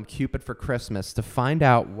second film, Cupid for Christmas, to find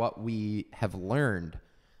out what we have learned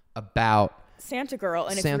about Santa Girl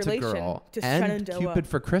and its relation to Shenandoah. Cupid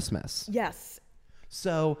for Christmas. Yes.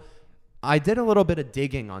 So I did a little bit of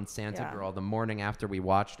digging on Santa Girl the morning after we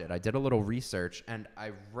watched it. I did a little research, and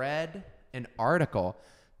I read an article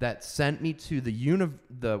that sent me to the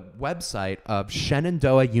website of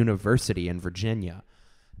Shenandoah University in Virginia.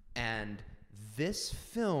 And this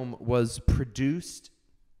film was produced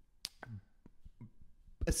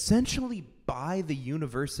essentially by the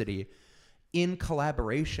university in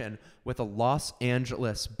collaboration with a Los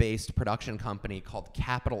Angeles-based production company called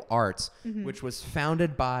Capital Arts, which was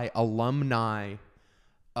founded by alumni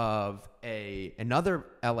of another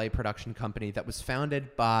LA production company that was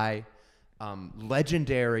founded by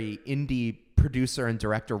legendary indie producer and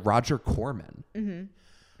director Roger Corman.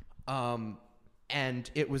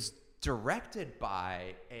 And it was directed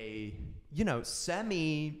by a,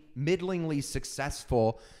 semi-middlingly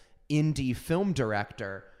successful indie film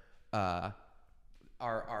director, our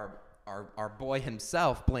boy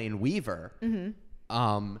himself, Blayne Weaver,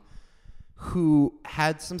 who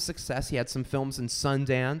had some success. He had some films in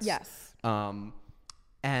Sundance. Yes.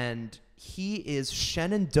 And he is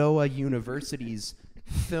Shenandoah University's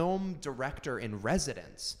film director in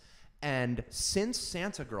residence. And since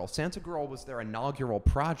Santa Girl was their inaugural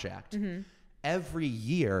project, every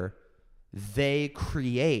year they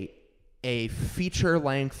create a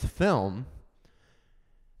feature-length film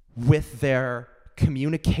with their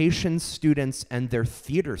communications students and their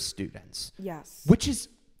theater students. Yes. Which is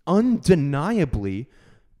undeniably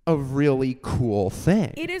a really cool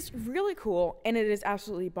thing. It is really cool, and it is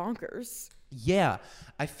absolutely bonkers. Yeah.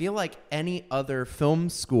 I feel like any other film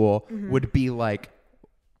school would be like,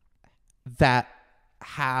 that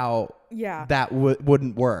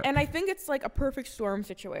wouldn't work. And I think it's like a perfect storm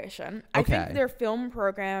situation. Okay. I think their film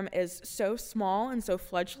program is so small and so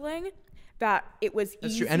fledgling that it was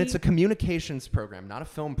That's easy. true. And it's a communications program, not a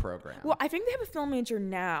film program. Well, I think they have a film major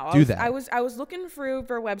now. I was looking through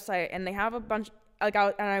their website, and they have a bunch. And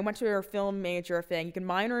I went to their film major thing. You can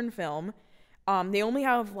minor in film. They only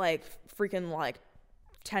have like freaking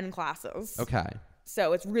 10 classes. Okay.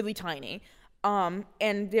 So it's really tiny. And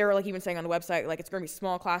they're even saying on the website, it's going to be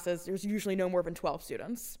small classes. There's usually no more than 12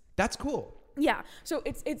 students. That's cool. Yeah. So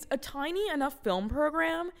it's a tiny enough film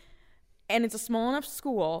program, and it's a small enough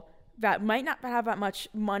school that might not have that much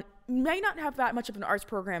might not have that much of an arts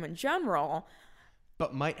program in general,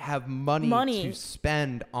 but might have money to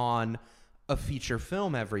spend on a feature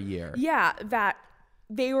film every year. Yeah, that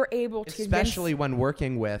they were able to especially when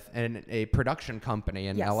working with a production company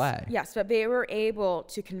in LA. Yes, but they were able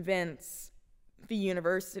to convince the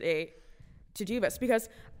university to do this, because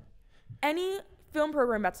any film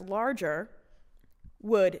program that's larger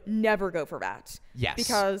would never go for that. Yes.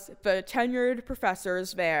 Because the tenured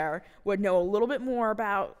professors there would know a little bit more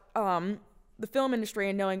about the film industry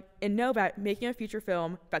and know that making a feature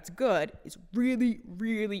film that's good is really,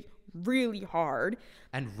 really, really hard.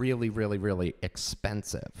 And really, really, really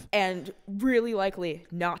expensive. And really likely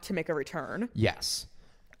not to make a return. Yes.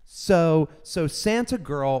 So Santa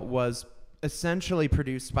Girl was essentially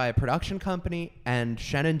produced by a production company and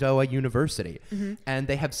Shenandoah University. And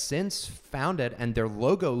they have since founded, and their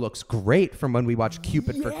logo looks great from when we watched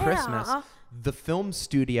Cupid for Christmas, the film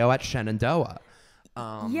studio at Shenandoah.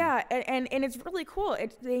 And it's really cool.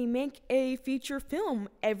 They make a feature film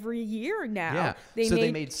every year now. Yeah.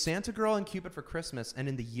 They made Santa Girl and Cupid for Christmas, and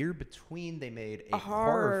in the year between, they made a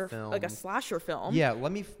horror film, like a slasher film. Yeah.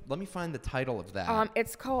 Let me find the title of that.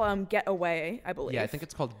 It's called Get Away, I believe. Yeah, I think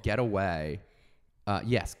it's called Get Away.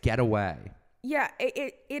 Yes, Get Away. Yeah,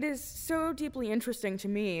 it is so deeply interesting to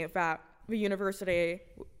me that the university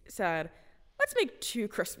said, let's make 2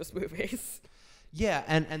 Christmas movies. Yeah,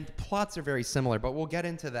 and the plots are very similar, but we'll get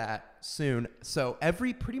into that soon. So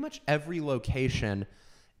pretty much every location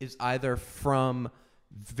is either from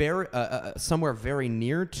somewhere very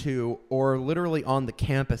near to, or literally on the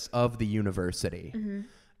campus of the university.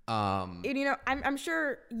 I'm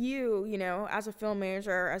sure you, as a film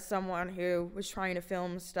major, as someone who was trying to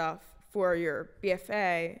film stuff for your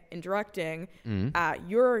BFA in directing at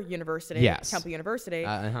your university, Temple University.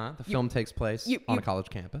 The film takes place on a college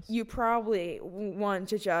campus. You probably want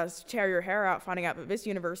to just tear your hair out finding out that this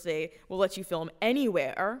university will let you film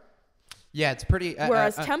anywhere. Yeah, it's pretty...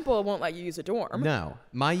 Whereas Temple won't let you use a dorm. No.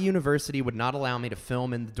 My university would not allow me to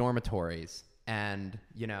film in the dormitories. And,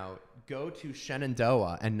 go to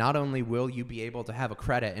Shenandoah, and not only will you be able to have a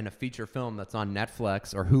credit in a feature film that's on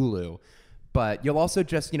Netflix or Hulu, but you'll also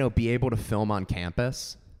just, be able to film on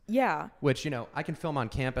campus. Yeah. Which, I can film on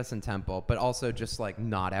campus in Temple, but also just,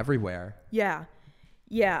 not everywhere. Yeah.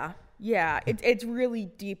 It's really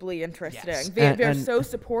deeply interesting. Yes. They're so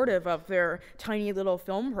supportive of their tiny little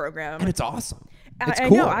film program. And it's awesome. It's I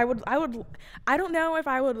cool. know. I don't know if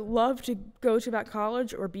I would love to go to that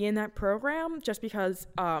college or be in that program just because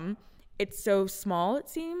it's so small, it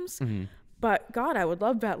seems. But God, I would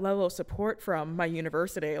love that level of support from my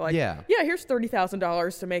university. Like, Yeah. Here's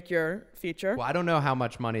 $30,000 to make your feature. Well, I don't know how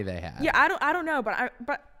much money they had. Yeah, I don't know,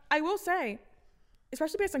 but I will say,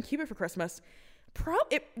 especially based on Cupid for Christmas,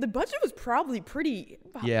 the budget was probably pretty.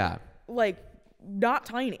 Yeah. Like, not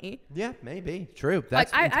tiny. Yeah, maybe. True.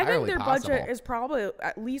 That's I entirely think their possible. budget is probably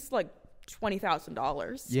at least like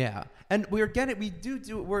 $20,000. Yeah, and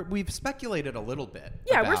we've speculated a little bit.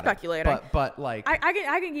 Yeah, about we're it, speculating. but like I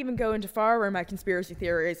can even go into far in my conspiracy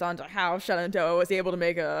theories onto how Shenandoah was able to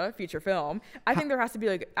make a feature film. I think there has to be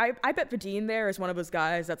like I bet Vadine there is one of those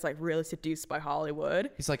guys that's like really seduced by Hollywood.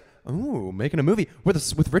 he's like, ooh, making a movie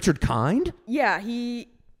with Richard Kind. Yeah, he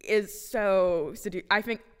is so seduced. I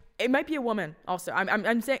think it might be a woman. Also,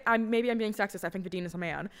 I'm saying maybe I'm being sexist. I think Vadine is a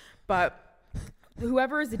man, but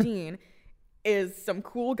whoever is the dean is some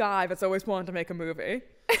cool guy that's always wanted to make a movie.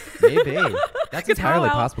 Maybe. That's entirely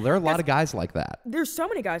how else- possible. There are a lot of guys like that. There's so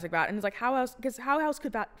many guys like that, and it's like how else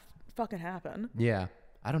could that fucking happen? Yeah,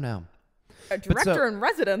 I don't know. A director in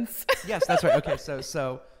residence. Yes, that's right. Okay,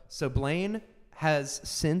 so Blayne has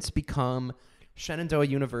since become Shenandoah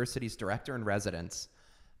University's director in residence.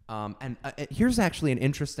 And here's actually an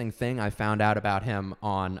interesting thing I found out about him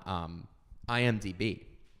on IMDb.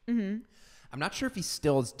 Mm-hmm. I'm not sure if he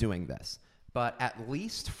still is doing this, but at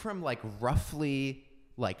least from like roughly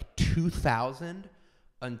like 2000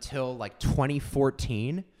 until like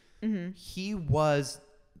 2014, he was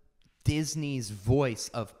Disney's voice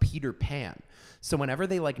of Peter Pan. So whenever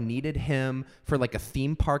they like needed him for like a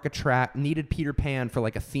theme park needed Peter Pan for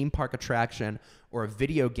like a theme park attraction or a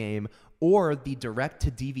video game or the direct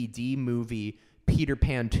to DVD movie Peter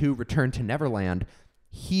Pan 2 Return to Neverland,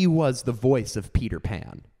 he was the voice of Peter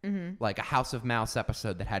Pan. Like a House of Mouse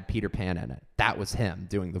episode that had Peter Pan in it. That was him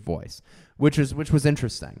doing the voice, which was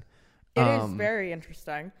interesting. It is very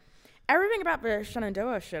interesting. Everything about the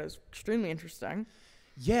Shenandoah shit is extremely interesting.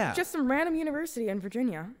 Yeah. Just some random university in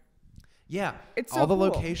Virginia. Yeah. It's so all the cool.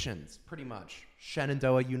 locations, pretty much.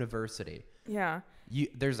 Shenandoah University. Yeah. They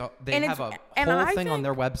And have a and whole I thing on think-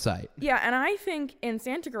 their website. Yeah, and I think in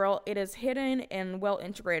Santa Girl, it is hidden and well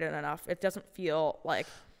integrated enough. It doesn't feel like...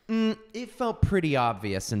 It felt pretty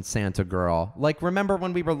obvious in Santa Girl. Like, remember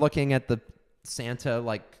when we were looking at the Santa,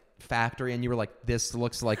 like, factory and you were like, this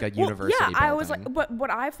looks like a university yeah, building. I was like... But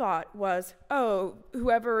what I thought was, oh,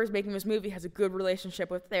 whoever is making this movie has a good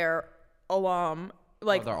relationship with their alum...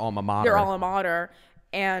 Like, their alma mater. Their alma mater.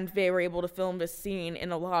 And they were able to film this scene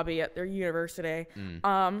in a lobby at their university. But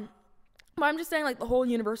I'm just saying, like, the whole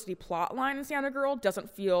university plot line in Santa Girl doesn't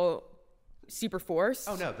feel super forced.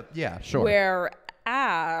 Oh, no. Yeah, sure.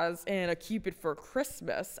 Whereas in A Cupid for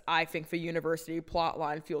Christmas, I think the university plot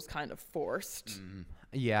line feels kind of forced.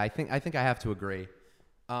 Yeah, I think I have to agree.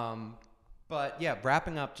 But yeah,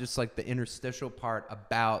 wrapping up just like the interstitial part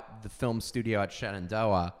about the film studio at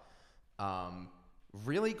Shenandoah,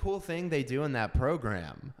 really cool thing they do in that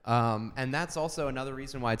program. And that's also another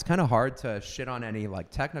reason why it's kind of hard to shit on any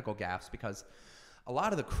like technical gaffes, because a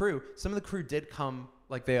lot of the crew, some of the crew did come,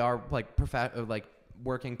 like they are like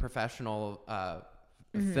working professional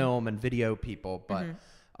film and video people, but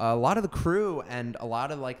a lot of the crew and a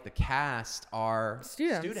lot of like the cast are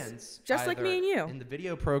students just like me and you, in the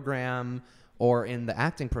video program or in the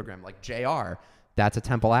acting program. Like JR, that's a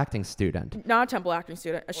Temple acting student. Not a Temple acting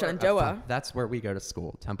student, a Shenandoah. That's where we go to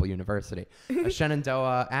school, Temple University. A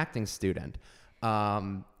Shenandoah acting student.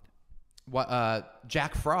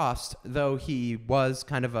 Jack Frost, though he was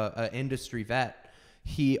kind of a industry vet,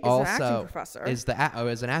 he also is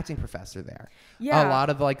an acting professor there. Yeah. A lot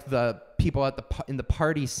of like the people in the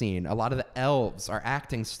party scene, a lot of the elves are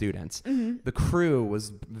acting students. The crew was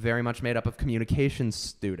very much made up of communications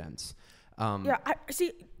students. Yeah, I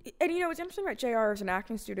see. And, you know, it's interesting about JR as an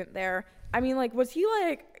acting student there. I mean, like, was he,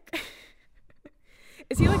 like...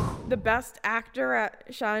 is he, like, the best actor at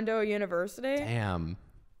Shenandoah University? Damn.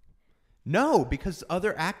 No, because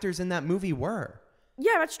other actors in that movie were.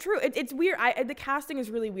 Yeah, that's true. It's weird. The casting is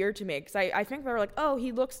really weird to me, because I think they were like, oh,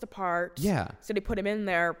 he looks the part. Yeah. So they put him in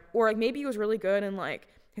there. Or, like, maybe he was really good in, like,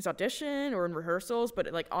 his audition or in rehearsals, but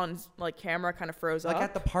like on like camera kind of froze up. Like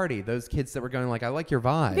at the party, those kids that were going like, I like your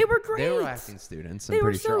vibe. They were great. They were acting students. I'm They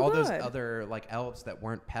were pretty sure. so All those good. other like elves that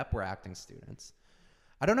weren't Pep were acting students.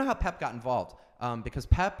 I don't know how Pep got involved. Because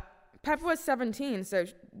Pep was 17, so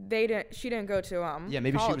she didn't go to yeah,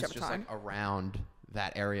 maybe she college was at the just time. like around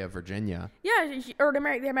that area of Virginia. Yeah, or they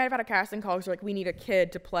might have had a casting call. So like, we need a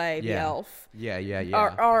kid to play the elf. Yeah.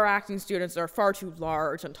 Our acting students are far too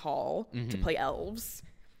large and tall to play elves.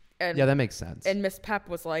 And, yeah, that makes sense. And Miss Pep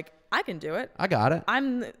was like, I can do it. I got it.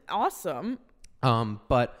 I'm awesome.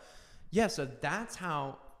 But yeah, so that's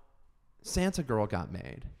how Santa Girl got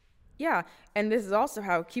made. Yeah, and this is also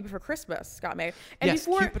how Cupid for Christmas got made. And yes,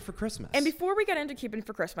 Cupid for Christmas. And before we get into Cupid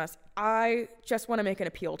for Christmas, I just want to make an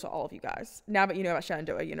appeal to all of you guys, now that you know about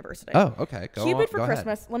Shenandoah University. Oh, okay. Cupid for go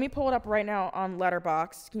Christmas. ahead. Let me pull it up right now on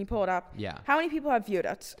Letterboxd. Can you pull it up? Yeah. How many people have viewed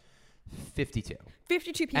it? 52.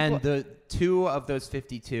 52 people. And the 2 of those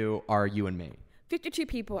 52 are you and me. 52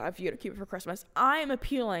 people have viewed Cupid for Christmas. I am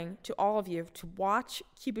appealing to all of you to watch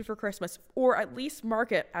Cupid for Christmas, or at least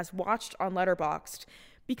mark it as watched on Letterboxd,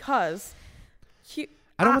 because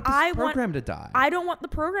I don't want this program to die. I don't want the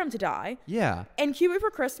program to die. Yeah. And Cupid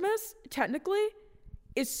for Christmas, technically,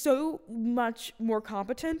 is so much more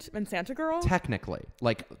competent than Santa Girl. Technically,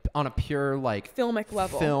 like on a pure like filmic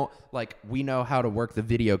level. Like we know how to work the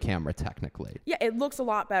video camera technically. Yeah, it looks a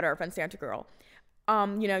lot better than Santa Girl.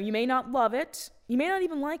 You may not love it. You may not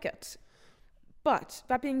even like it. But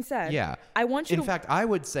that being said, yeah, I want you In fact, I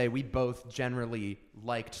would say we both generally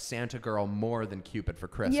liked Santa Girl more than Cupid for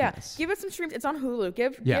Christmas. Yeah, give it some streams. It's on Hulu.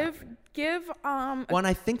 Give. Well, and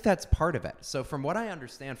I think that's part of it. So from what I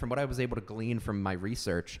understand, from what I was able to glean from my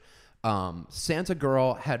research, Santa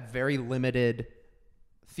Girl had very limited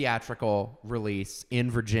theatrical release in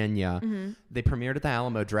Virginia. Mm-hmm. They premiered at the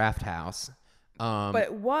Alamo Drafthouse. But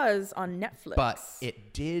it was on Netflix. But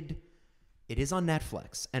it is on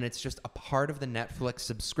Netflix, and it's just a part of the Netflix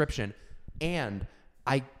subscription. And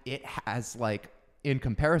it has, like, in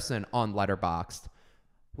comparison on Letterboxd,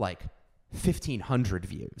 like 1,500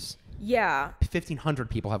 views. Yeah. 1,500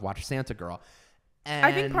 people have watched Santa Girl. And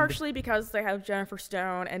I think partially because they have Jennifer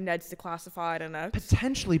Stone and Ned's Declassified in it.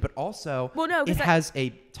 Potentially, but also it has a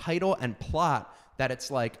title and plot that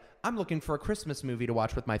it's like, I'm looking for a Christmas movie to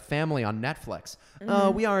watch with my family on Netflix.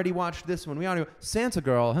 Mm-hmm. We already watched this one. Santa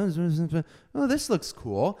Girl. Oh, this looks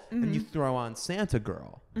cool. Mm-hmm. And you throw on Santa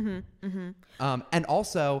Girl. Mm-hmm. Mm-hmm. And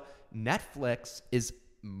also, Netflix is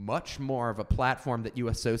much more of a platform that you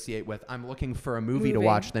associate with, I'm looking for a movie to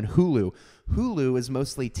watch, than Hulu. Hulu is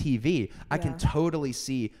mostly TV. Yeah. I can totally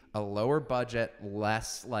see a lower budget,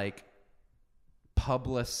 less like a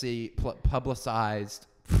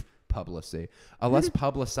less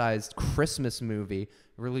publicized Christmas movie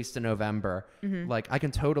released in November. Mm-hmm. Like, I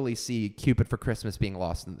can totally see Cupid for Christmas being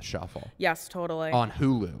lost in the shuffle. Yes, totally. On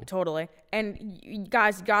Hulu. Totally. And you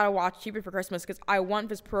guys gotta watch Cupid for Christmas, because I want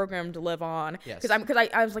this program to live on. Yes. Because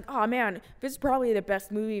I was like, oh man, this is probably the best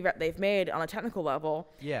movie that they've made on a technical level.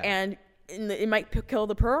 Yeah. And it might kill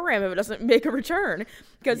the program if it doesn't make a return.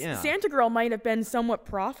 Because Santa Girl might have been somewhat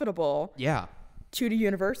profitable. Yeah. To the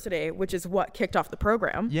university, which is what kicked off the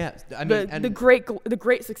program. Yes, I mean, the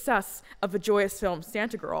great success of the joyous film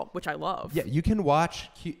Santa Girl, which I love. Yeah, you can watch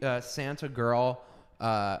Santa Girl,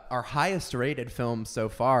 our highest rated film so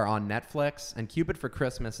far, on Netflix, and Cupid for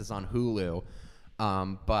Christmas is on Hulu.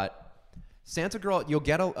 But Santa Girl, you'll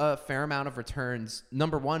get a fair amount of returns.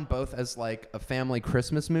 Number one, both as like a family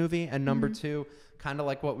Christmas movie, and number two, kind of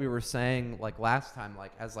like what we were saying like last time,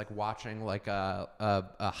 like as like watching like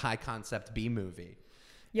a high concept B movie.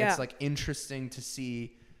 Yeah. It's like interesting to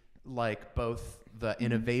see like both the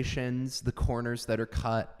innovations, the corners that are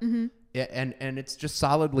cut, and it's just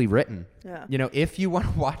solidly written. Yeah. You know, if you want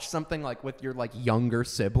to watch something like with your like younger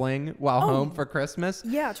sibling while home for Christmas,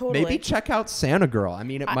 yeah, totally. Maybe check out Santa Girl. I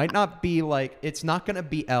mean, it might not be like, it's not going to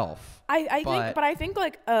be Elf. I think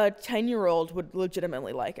like a 10-year-old would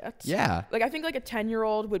legitimately like it. Yeah. Like, I think like a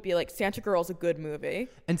 10-year-old would be like, Santa Girl's a good movie.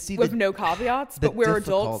 And see, with no caveats, but we're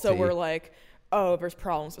adults, so we're like, oh, there's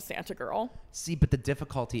problems with Santa Girl. See, but the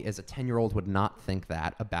difficulty is a 10-year-old would not think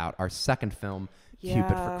that about our second film,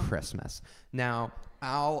 Cupid for Christmas. Now,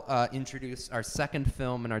 I'll introduce our second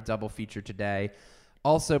film in our double feature today,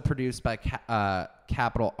 also produced by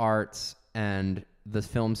Capital Arts and the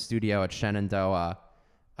film studio at Shenandoah.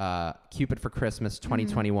 Cupid for Christmas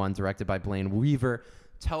 2021, directed by Blayne Weaver,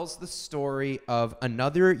 tells the story of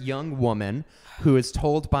another young woman who is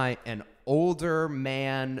told by an older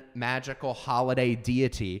man magical holiday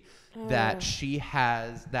deity that she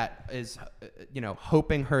has, that is,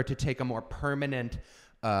 hoping her to take a more permanent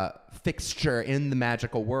fixture in the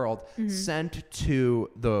magical world, sent to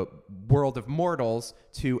the world of mortals,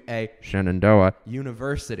 to a Shenandoah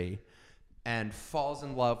University, and falls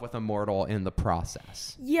in love with a mortal in the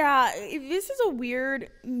process. Yeah, this is a weird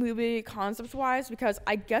movie concept-wise, because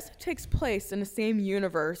I guess it takes place in the same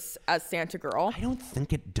universe as Santa Girl. I don't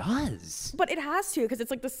think it does. But it has to, because it's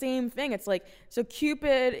like the same thing. It's like, so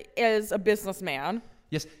Cupid is a businessman.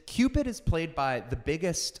 Yes, Cupid is played by the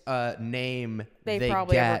biggest name they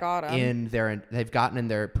probably ever got they've gotten in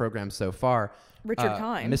their program so far. Richard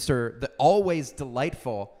Kind. The always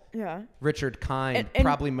delightful Yeah. Richard Kind, And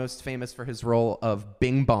probably most famous for his role of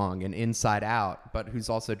Bing Bong in Inside Out, but who's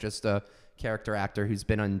also just a character actor who's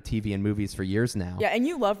been on TV and movies for years now. Yeah, and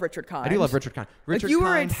you love Richard Kind. I do love Richard Kind. Richard you were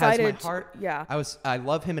Kind excited. has my heart. Yeah. I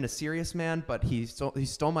love him in A Serious Man, but he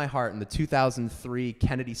stole my heart in the 2003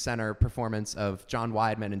 Kennedy Center performance of John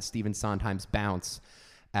Weidman and Stephen Sondheim's Bounce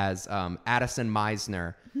as Addison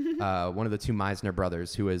Meisner, one of the two Meisner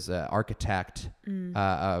brothers, who is an architect,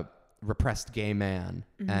 a repressed gay man,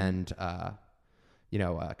 and kind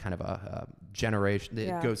of a generation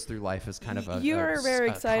that goes through life as kind of a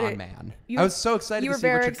con man. I was so excited to see Richard Kind. You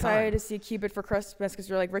were very excited to see Cupid for Christmas because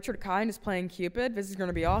you're like, Richard Kind is playing Cupid. This is going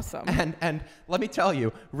to be awesome. And let me tell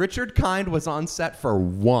you, Richard Kind was on set for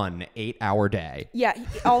 1 8-hour day. Yeah,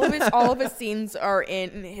 all of his scenes are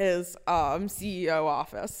in his CEO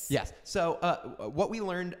office. Yes. So what we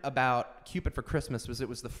learned about Cupid for Christmas was it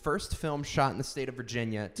was the first film shot in the state of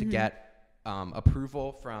Virginia to get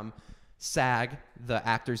approval from SAG, the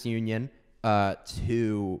actors union,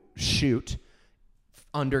 to shoot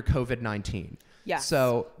under COVID-19. Yes.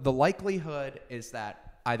 So the likelihood is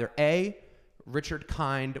that either A, Richard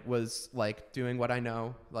Kind was like doing what I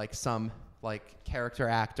know like some like character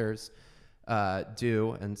actors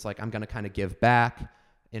do, and it's like, I'm going to kind of give back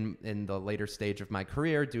in the later stage of my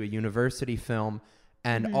career, do a university film,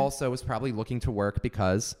 and also was probably looking to work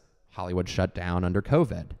because Hollywood shut down under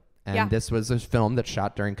COVID. And this was a film that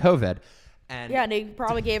shot during COVID. And they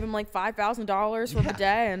probably gave him like $5,000 for the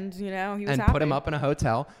day, and he was and happy. put him up in a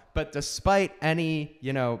hotel. But despite any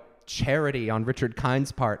charity on Richard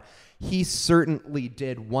Kind's part, he certainly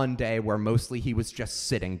did one day where mostly he was just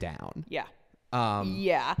sitting down. Yeah.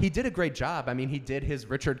 He did a great job. I mean, he did his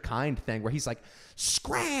Richard Kind thing where he's like,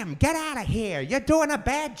 "Scram, get out of here! You're doing a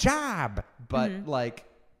bad job." But like,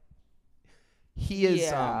 he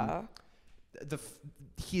is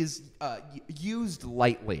he is used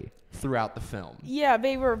lightly throughout the film. Yeah,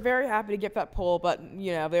 they were very happy to get that pull, but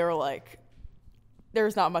they were like,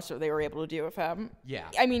 there's not much that they were able to do with him. Yeah.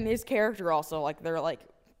 I mean, his character also, like, they're like,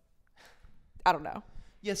 I don't know.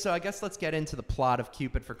 Yeah, so I guess let's get into the plot of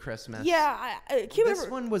Cupid for Christmas. Yeah, this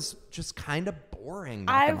one was just kind of boring.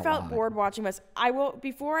 I felt bored watching this.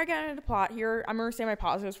 Before I get into the plot here, I'm going to say my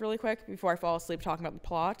positives really quick before I fall asleep talking about the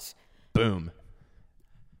plot. Boom.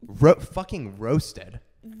 Fucking roasted.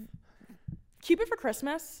 Cupid for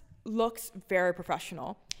Christmas looks very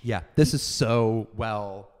professional. Yeah, this is so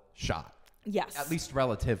well shot. Yes. At least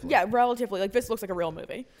relatively. Yeah, relatively. Like, this looks like a real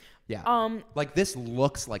movie. Yeah. Like, this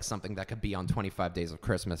looks like something that could be on 25 Days of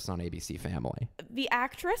Christmas on ABC Family. The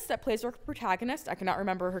actress that plays our protagonist, I cannot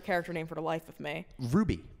remember her character name for the life of me.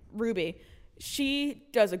 Ruby. She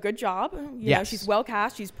does a good job. You know, she's well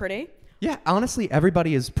cast. She's pretty. Yeah, honestly,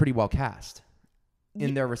 everybody is pretty well cast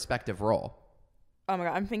in their respective role. Oh my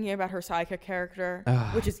god, I'm thinking about her sidekick character,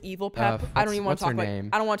 which is Evil Pep. I don't even want to talk about.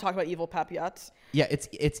 I don't want to talk about Evil Pep yet. Yeah, it's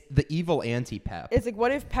the evil anti-Pep. It's like,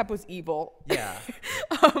 what if Pep was evil? Yeah.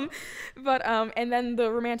 And then the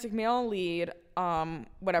romantic male lead,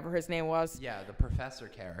 whatever his name was. Yeah, the professor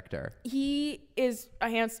character. He is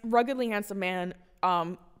a ruggedly handsome man,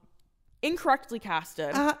 incorrectly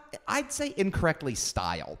casted. I'd say incorrectly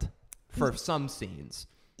styled for some scenes.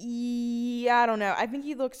 Yeah, I don't know. I think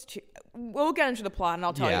he looks too... We'll get into the plot, and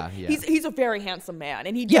I'll tell you. Yeah. He's a very handsome man,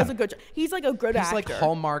 and he does a good job. He's like a good actor. He's like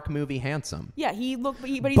Hallmark movie handsome. Yeah, he's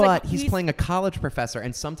playing a college professor,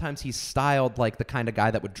 and sometimes he's styled like the kind of guy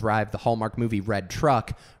that would drive the Hallmark movie red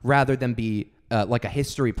truck rather than be like a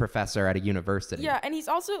history professor at a university. Yeah, and he's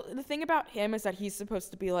also... The thing about him is that he's supposed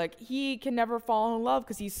to be like... He can never fall in love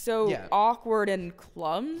because he's so awkward and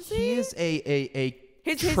clumsy. He is a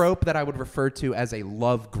trope that I would refer to as a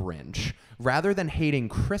love Grinch. Rather than hating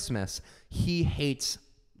Christmas, he hates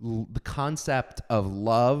the concept of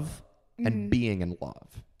love and being in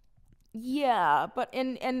love. Yeah, but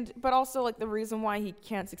also like the reason why he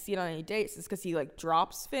can't succeed on any dates is because he like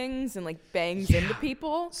drops things and like bangs into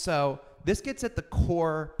people. So this gets at the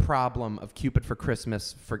core problem of Cupid for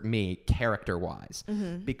Christmas for me, character-wise,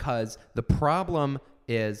 because the problem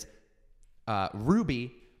is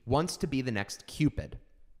Ruby wants to be the next Cupid.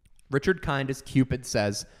 Richard Kind as Cupid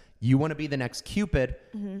says, you want to be the next Cupid,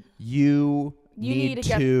 you need to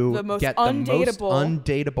get the most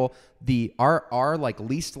undateable, our like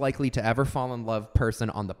least likely to ever fall in love person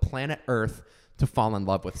on the planet Earth to fall in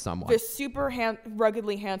love with someone. This super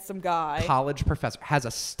ruggedly handsome guy. College professor, has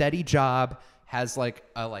a steady job, has like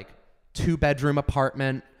a 2-bedroom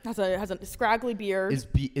apartment. Has a scraggly beard.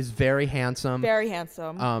 Is very handsome. Very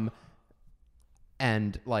handsome.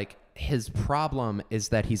 And like his problem is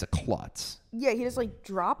that he's a klutz. Yeah, he just like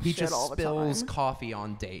drops shit all the time. He just spills coffee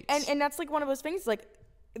on dates. And that's like one of those things like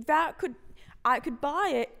that could... I could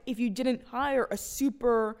buy it if you didn't hire a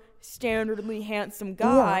super standardly handsome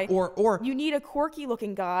guy. Or you need a quirky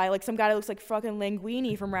looking guy, like some guy that looks like fucking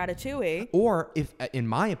Linguini from Ratatouille. Or if, in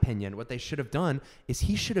my opinion, what they should have done is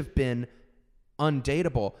he should have been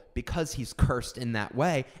undateable because he's cursed in that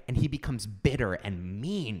way, and he becomes bitter and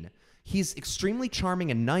mean. He's extremely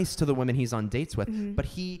charming and nice to the women he's on dates with, but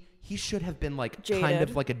he should have been like jaded. Kind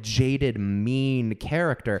of like a jaded, mean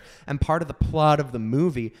character. And part of the plot of the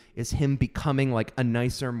movie is him becoming like a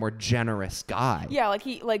nicer, more generous guy. Yeah,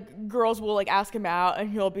 like girls will like ask him out, and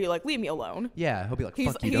he'll be like, "Leave me alone." Yeah, he'll be like,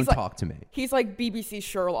 "Fuck you, don't like, talk to me." He's like BBC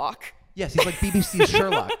Sherlock. Yes, he's like BBC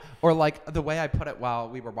Sherlock. Or like the way I put it while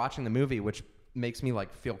we were watching the movie, which makes me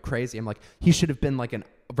like feel crazy. I'm like, he should have been like an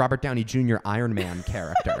Robert Downey Jr. Iron Man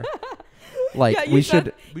character. Like yeah, we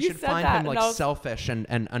should find that, him like selfish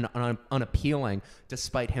and unappealing,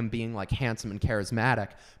 despite him being like handsome and charismatic.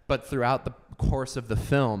 But throughout the course of the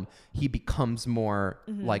film, he becomes more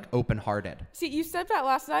like open-hearted. See, you said that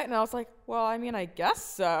last night, and I was like, well, I mean, I guess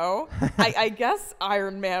so. I guess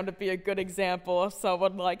Iron Man would be a good example of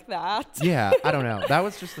someone like that. Yeah, I don't know. That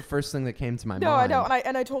was just the first thing that came to my mind. No, I know,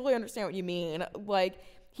 and I totally understand what you mean. Like,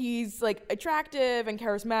 he's like attractive and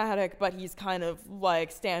charismatic, but he's kind of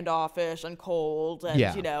like standoffish and cold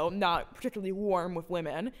and, you know, not particularly warm with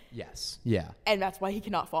women. Yes. Yeah. And that's why he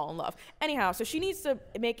cannot fall in love. Anyhow, so she needs to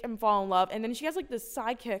make him fall in love. And then she has like this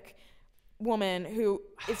sidekick woman who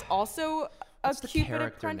is also a Cupid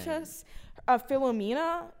apprentice.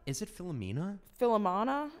 Philomena. Is it Philomena?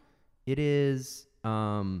 Philomena. It is.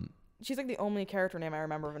 She's like the only character name I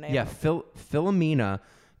remember of a name. Yeah, Philomena,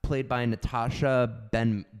 played by Natasha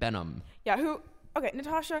Benham. Yeah,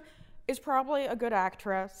 Natasha is probably a good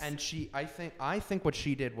actress. And I think what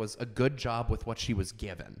she did was a good job with what she was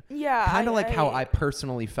given. Yeah. Kind of like how I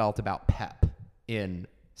personally felt about Pep in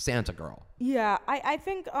Santa Girl. Yeah, I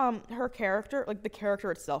think her character, like the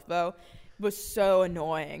character itself though, was so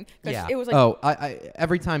annoying. Yeah. It was like, I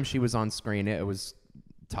every time she was on screen, it was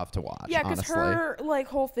tough to watch. Yeah, because her like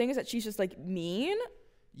whole thing is that she's just like mean.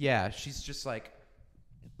 Yeah, she's just like.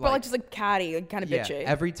 But like just like catty and kind of bitchy.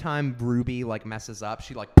 Every time Ruby like messes up,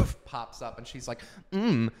 she like poof, pops up and she's like,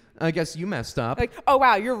 I guess you messed up. Like, oh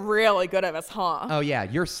wow, you're really good at this, huh? Oh yeah,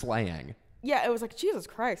 you're slaying. Yeah, it was like, Jesus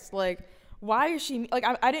Christ, like, why is she like?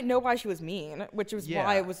 I didn't know why she was mean, which was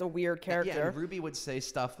why it was a weird character. Yeah, and Ruby would say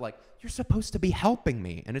stuff like, "You're supposed to be helping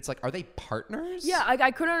me," and it's like, are they partners? Yeah, I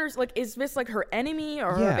couldn't understand. Like, is this like her enemy, or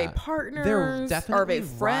are they partners? They're definitely are they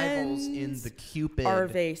friends? Rivals in the Cupid. Are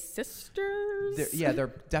they sisters?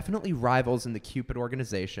 They're definitely rivals in the Cupid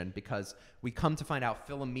organization, because we come to find out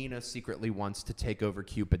Philomena secretly wants to take over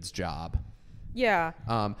Cupid's job. Yeah.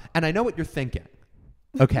 And I know what you're thinking.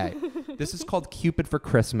 Okay, this is called Cupid for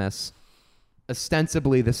Christmas.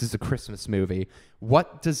 Ostensibly, this is a Christmas movie.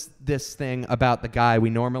 What does this thing about the guy we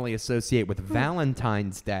normally associate with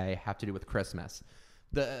Valentine's Day have to do with Christmas?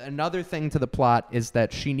 Another thing to the plot is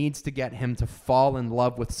that she needs to get him to fall in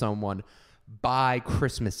love with someone by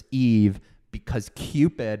Christmas Eve, because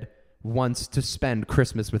Cupid wants to spend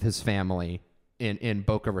Christmas with his family in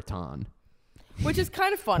Boca Raton. Which is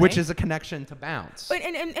kind of funny. Which is a connection to Bounce. But,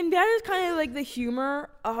 and that is kind of like the humor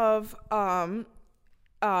of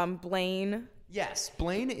Blayne. Yes,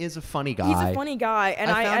 Blayne is a funny guy. He's a funny guy, and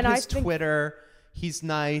I found his think Twitter. He's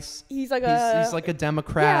nice. He's like a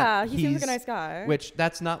Democrat. Yeah, he seems like a nice guy. Which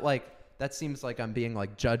that's not like, that seems like I'm being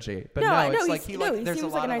like judgy, but no, it's like he there's a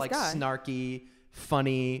seems lot like a of nice like guy. snarky,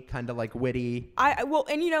 funny, kind of like witty. Well,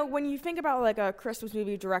 and you know, when you think about like a Christmas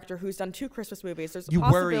movie director who's done 2 Christmas movies, there's a you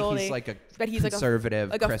possibility worry he's like a that he's conservative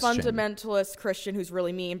like a Christian. fundamentalist Christian who's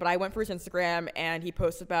really mean. But I went through his Instagram and he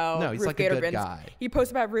posts about he's Ruth like Bader a good guy. He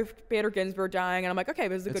posts about Ruth Bader Ginsburg dying, and I'm like, okay,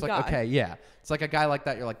 this is a good guy. Okay, yeah, it's like a guy like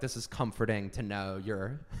that. You're like, this is comforting to know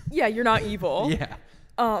you're. Yeah, you're not evil. Yeah.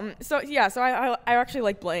 So I actually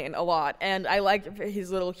like Blayne a lot, and I like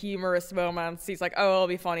his little humorous moments. He's like, oh, it'll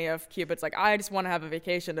be funny if Cupid's like, I just want to have a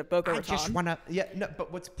vacation to Boca Raton. I just want to,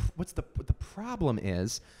 but what's the problem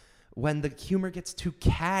is when the humor gets too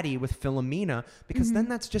catty with Philomena, because then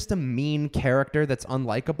that's just a mean character that's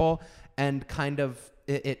unlikable, and kind of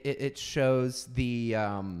it shows the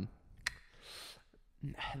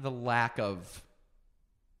lack of,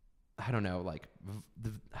 the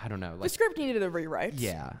script needed a rewrite.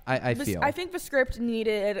 Yeah, I feel. I think the script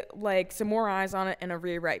needed like some more eyes on it and a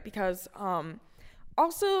rewrite, because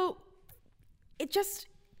also it was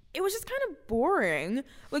just kind of boring.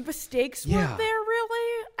 Like the stakes weren't there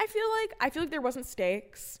really. I feel like there wasn't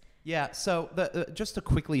stakes. Yeah. So just to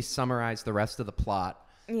quickly summarize the rest of the plot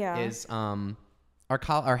is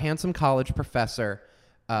our handsome college professor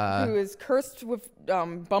who is cursed with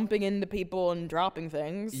bumping into people and dropping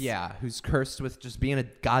things. Yeah, who's cursed with just being a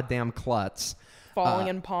goddamn klutz. Falling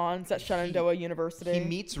in ponds at Shenandoah University. He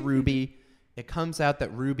meets Ruby. It comes out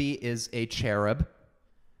that Ruby is a cherub.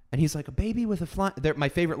 And he's like, a baby with a fly. My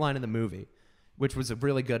favorite line in the movie, which was a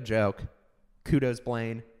really good joke. Kudos,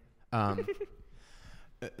 Blayne.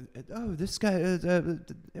 This guy,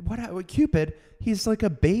 Cupid, he's like a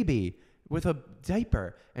baby with a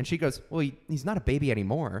diaper. And she goes, well, he's not a baby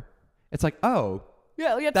anymore. It's like, oh.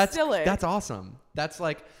 Yeah, that's silly. That's awesome. That's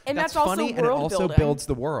like, and that's also funny, and it also building. builds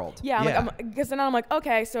the world. Yeah. Because then I'm like,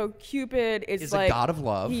 okay, so Cupid is like a god of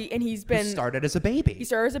love. He's been started as a baby. He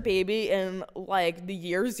started as a baby in like the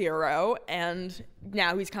year 0, and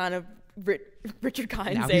now he's kind of Richard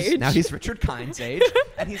Kind's age. Now he's Richard Kind's age,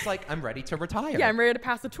 and he's like, I'm ready to retire. Yeah, I'm ready to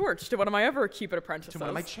pass the torch to one of my other Cupid apprentices. To one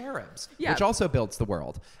of my cherubs, yeah. Which also builds the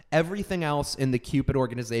world. Everything else in the Cupid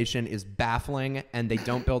organization is baffling, and they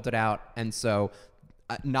don't build it out, and so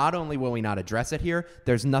not only will we not address it here,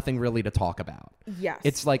 there's nothing really to talk about. Yes.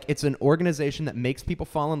 It's like it's an organization that makes people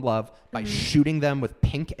fall in love by shooting them with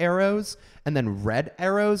pink arrows and then red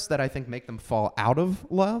arrows that I think make them fall out of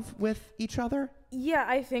love with each other. Yeah,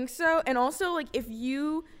 I think so. And also, like, if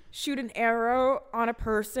you shoot an arrow on a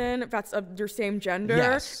person that's of your same gender,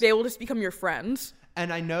 yes. They will just become your friends.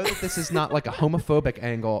 And I know that this is not like a homophobic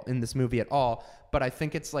angle in this movie at all, but I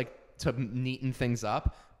think it's like to neaten things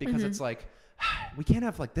up because it's like, we can't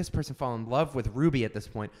have like this person fall in love with Ruby at this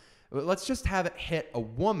point. Let's just have it hit a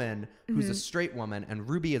woman who's a straight woman, and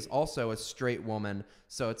Ruby is also a straight woman.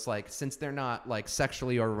 So it's like, since they're not like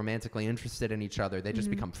sexually or romantically interested in each other, they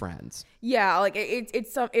just become friends. Yeah, like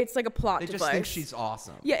it's like a plot device. They device. just think she's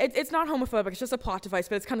awesome. Yeah, it's not homophobic. It's just a plot device,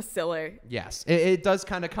 but it's kind of silly. Yes, it does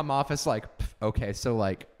kind of come off as like, okay, so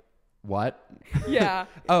like, what? Yeah.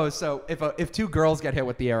 Oh, so if two girls get hit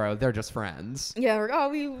with the arrow, they're just friends. Yeah.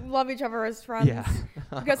 Like, we love each other as friends. Yeah.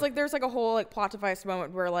 Because like there's like a whole like plot device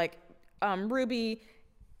moment where like Ruby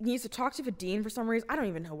needs to talk to the dean for some reason. I don't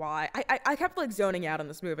even know why. I kept like zoning out in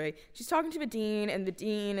this movie. She's talking to the dean, and the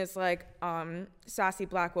dean is like sassy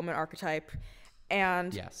black woman archetype,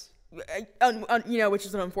 and yes, which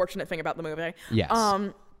is an unfortunate thing about the movie. Yes.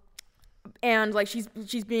 And like she's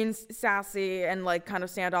being sassy and like kind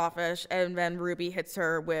of standoffish, and then Ruby hits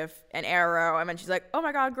her with an arrow, and then she's like, "Oh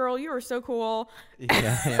my god, girl, you are so cool.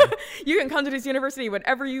 Yeah. You can come to this university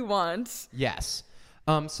whenever you want." Yes.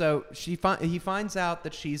 So he finds out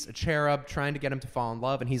that she's a cherub trying to get him to fall in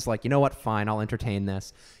love, and he's like, you know what? Fine, I'll entertain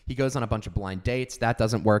this. He goes on a bunch of blind dates. That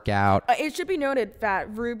doesn't work out. It should be noted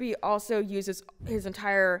that Ruby also uses his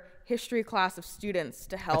entire history class of students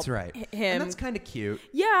to help him. And that's kind of cute.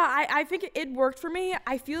 Yeah, I think it worked for me.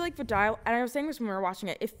 I feel like the dialogue, and I was saying this when we were watching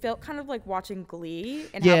it, it felt kind of like watching Glee.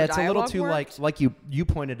 And yeah, how the it's a little too worked. like you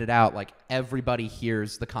pointed it out, like everybody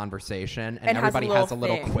hears the conversation and everybody has a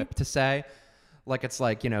little quip to say. Like, it's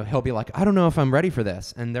like, he'll be like, I don't know if I'm ready for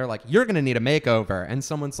this. And they're like, you're going to need a makeover. And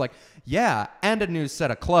someone's like, yeah, and a new set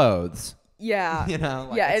of clothes. Yeah.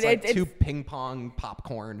 It's like two ping pong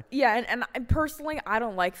popcorn. Yeah, and personally, I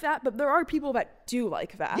don't like that, but there are people that do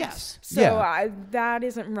like that. Yes. So that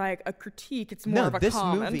isn't like a critique. It's more of a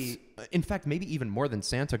comment. This movie, in fact, maybe even more than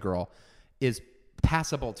Santa Girl, is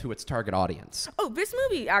passable to its target audience. Oh, this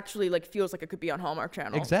movie actually like feels like it could be on Hallmark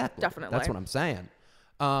Channel. Exactly. Definitely. That's what I'm saying.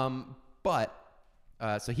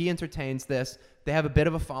 So he entertains this. They have a bit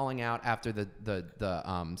of a falling out after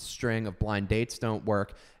the string of blind dates don't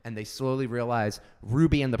work, and they slowly realize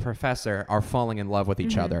Ruby and the professor are falling in love with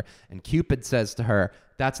each other. And Cupid says to her,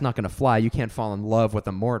 that's not going to fly. You can't fall in love with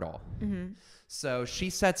a mortal. So she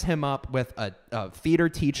sets him up with a theater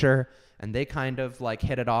teacher, and they kind of like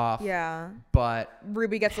hit it off. Yeah. But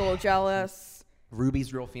Ruby gets a little jealous.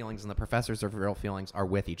 Ruby's real feelings and the professor's real feelings are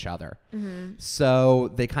with each other.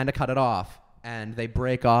 So they kind of cut it off. And they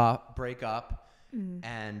break up,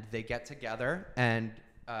 and they get together, and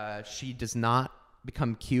she does not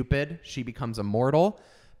become Cupid. She becomes a mortal,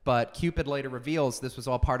 but Cupid later reveals this was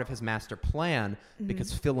all part of his master plan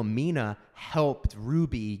because Philomena helped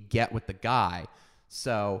Ruby get with the guy.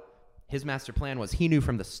 So his master plan was he knew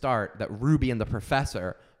from the start that Ruby and the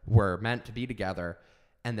professor were meant to be together,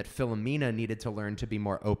 and that Philomena needed to learn to be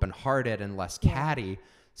more open-hearted and less catty.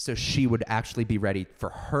 So she would actually be ready for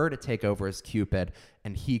her to take over as Cupid,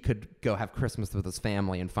 and he could go have Christmas with his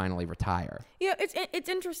family and finally retire. Yeah, it's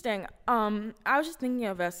interesting. I was just thinking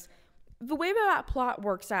of this. The way that plot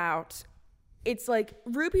works out, it's like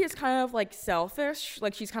Ruby is kind of like selfish.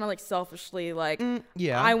 Like she's kind of like selfishly like,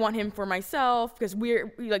 I want him for myself because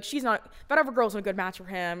we're like she's not. That other girl's a good match for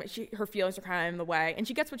him. Her feelings are kind of in the way, and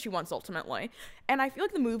she gets what she wants ultimately. And I feel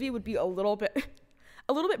like the movie would be a little bit.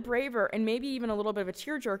 a little bit braver and maybe even a little bit of a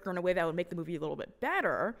tearjerker in a way that would make the movie a little bit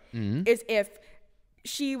better is if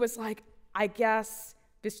she was like, I guess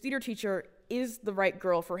this theater teacher is the right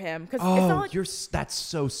girl for him. Because it's not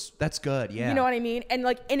like, that's good. Yeah. You know what I mean? And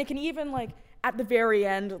like, and it can even like at the very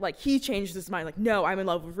end, like he changed his mind. Like, no, I'm in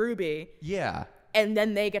love with Ruby. Yeah. And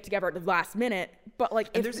then they get together at the last minute. But like,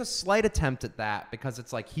 and there's a slight attempt at that because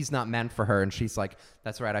it's like he's not meant for her, and she's like,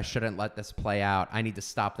 "That's right, I shouldn't let this play out. I need to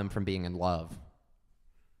stop them from being in love."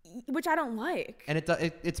 Which I don't like. And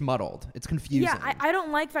it's muddled. It's confusing. Yeah, I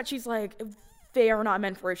don't like that she's like, they are not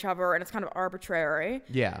meant for each other, and it's kind of arbitrary.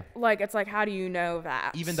 Yeah. Like, it's like, how do you know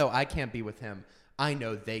that? Even though I can't be with him, I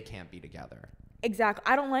know they can't be together. Exactly.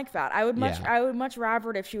 I don't like that. I would much rather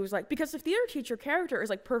it if she was like, because the theater teacher character is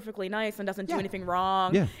like perfectly nice and doesn't do anything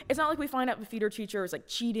wrong. Yeah. It's not like we find out the theater teacher is like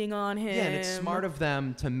cheating on him. Yeah, and it's smart of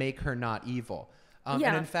them to make her not evil. And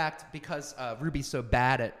in fact, because Ruby's so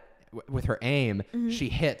bad with her aim, she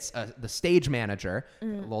hits the stage manager, a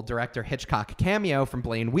little director Hitchcock cameo from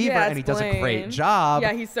Blayne Weaver, and he does a great job.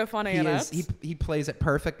 Yeah, he's so funny in it. He plays it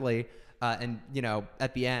perfectly. And, you know,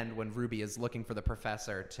 at the end, when Ruby is looking for the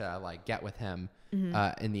professor to, like, get with him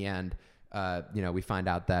in the end, you know, we find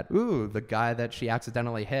out that, the guy that she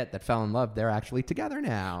accidentally hit that fell in love, they're actually together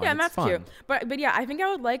now. Yeah, and that's fun. Cute. But yeah, I think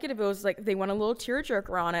I would like it if it was, like, they went a little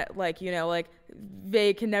tearjerker on it. Like, you know, like,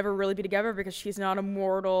 they can never really be together because she's not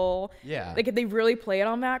immortal. Yeah. Like, if they really play it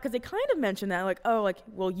on that, because they kind of mentioned that, like, oh, like,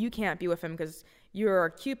 well, you can't be with him because you're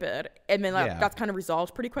a Cupid. And then that's kind of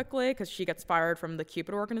resolved pretty quickly because she gets fired from the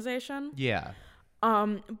Cupid organization. Yeah.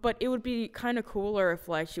 But it would be kind of cooler if,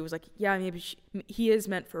 like, she was like, yeah, maybe he is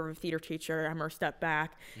meant for a theater teacher. I'm her step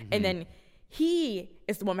back. And then he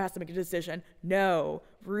is the one that has to make a decision. No,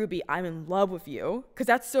 Ruby, I'm in love with you. Because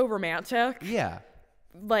that's so romantic. Yeah.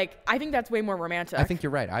 Like, I think that's way more romantic. I think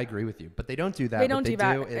you're right. I agree with you. But they don't do that. What they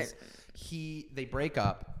do is they break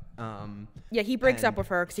up. Yeah, he breaks up with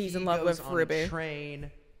her because he's in love with Ruby. He goes on a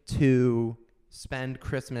train to spend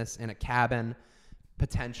Christmas in a cabin.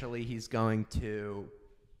 Potentially, he's going to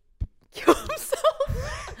kill himself.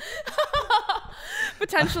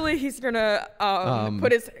 Potentially, he's gonna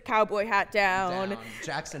put his cowboy hat down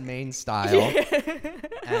Jackson Maine style,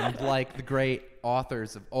 and like the great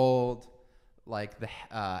authors of old, like the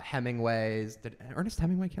Hemingways. Did Ernest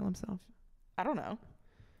Hemingway kill himself? I don't know.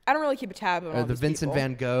 I don't really keep a tab on all the these Vincent people.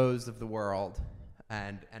 Van Goghs of the world,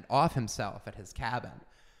 and off himself at his cabin.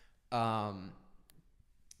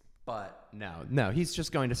 But no, he's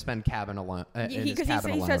just going to spend cabin alone. He says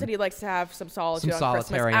that he likes to have some solitude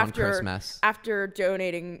on Christmas after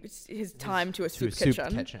donating his time to a soup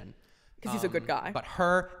kitchen. Because he's a good guy. But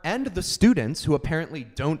her and the students, who apparently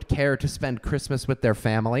don't care to spend Christmas with their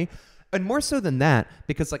family, and more so than that,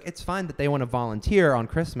 because like it's fine that they want to volunteer on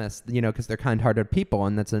Christmas, you know, because they're kind-hearted people,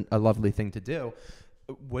 and that's a lovely thing to do.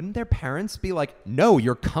 Wouldn't their parents be like, "No,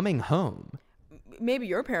 you're coming home"? Maybe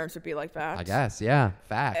your parents would be like that. I guess, yeah.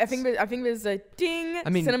 Facts. I think there's a ding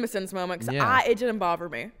CinemaSins moment because it didn't bother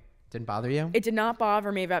me. Didn't bother you? It did not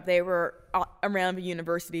bother me that they were around the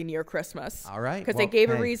university near Christmas. All right. Because they gave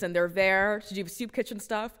a reason. They're there to do soup kitchen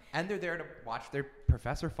stuff. And they're there to watch their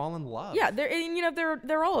professor fall in love. Yeah,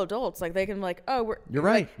 they're all adults. Like they can You're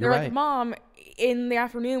right. They're like, Mom, in the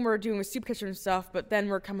afternoon we're doing soup kitchen stuff, but then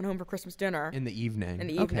we're coming home for Christmas dinner. In the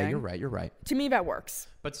evening. Okay, you're right. To me, that works.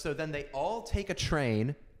 But so then they all take a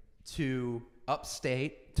train to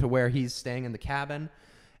upstate to where he's staying in the cabin.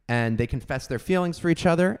 And they confess their feelings for each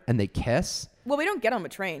other, and they kiss. Well, we don't get on the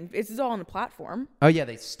train. This is all on the platform. Oh, yeah,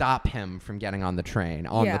 they stop him from getting on the train,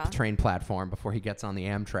 the train platform before he gets on the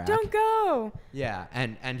Amtrak. Don't go. Yeah,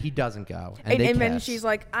 and he doesn't go. And then she's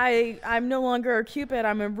like, I'm no longer a Cupid.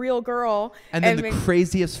 I'm a real girl. And then the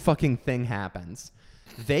craziest fucking thing happens.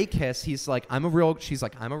 They kiss. She's like, I'm a real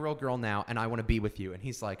girl now, and I want to be with you. And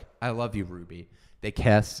he's like, I love you, Ruby. They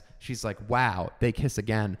kiss. She's like, wow. They kiss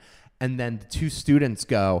again. And then the two students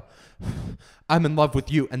go, I'm in love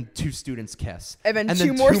with you. And two students kiss. And then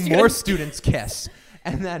two more students kiss.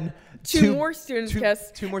 And then two more students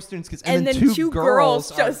kiss. Two more students kiss. And then two girls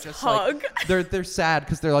just hug. Like, they're sad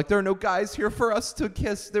because they're like, there are no guys here for us to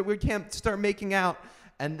kiss. That we can't start making out.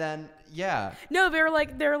 And then, yeah. No, they're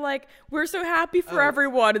like, we're so happy for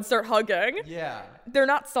everyone, and start hugging. Yeah. They're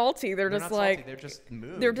not salty. They're just like, salty. They're just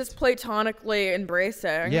moved. They're just platonically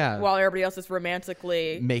embracing. Yeah. While everybody else is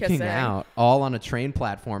romantically making kissing. out, all on a train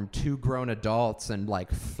platform. Two grown adults and like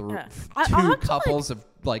two couples of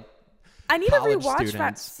like I need to college rewatch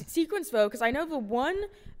that students. sequence though, because I know the one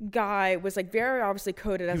guy was like very obviously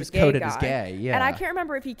coded as He was a gay coded guy. as gay, yeah. And I can't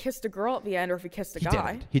remember if he kissed a girl at the end or if he kissed a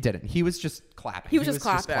guy. He didn't. He was just clapping. He was just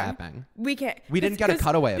clapping. We can't. We didn't get a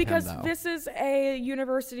cutaway of him, because though. this is a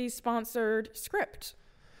university-sponsored script.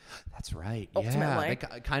 That's right. Ultimately.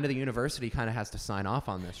 Yeah, kind of the university kind of has to sign off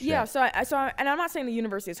on this shit. Yeah, and I'm not saying the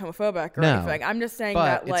university is homophobic or No. anything. I'm just saying But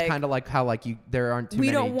that like it's kind of like how like there aren't too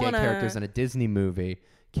many don't gay wanna- characters in a Disney movie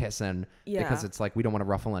kissing because it's like we don't want to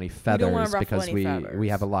ruffle any feathers ruffle because any we feathers.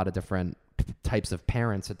 have a lot of different types of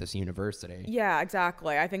parents at this university. Yeah,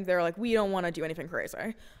 exactly. I think they're like, we don't want to do anything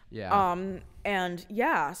crazy. Yeah. And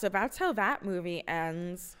yeah, so that's how that movie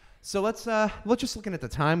ends. So let's just looking at the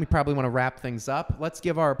time, we probably want to wrap things up. Let's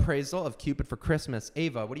give our appraisal of Cupid for Christmas.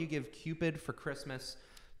 Ava, what do you give Cupid for Christmas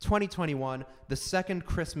 2021, the second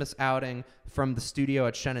Christmas outing from the studio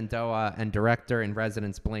at Shenandoah and director in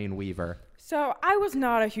residence Blayne Weaver? So I was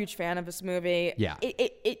not a huge fan of this movie. Yeah.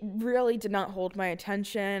 It really did not hold my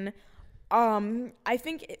attention. I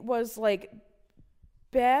think it was like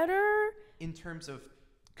better In terms of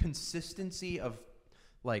consistency of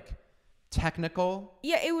like technical.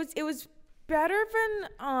 Yeah, it was better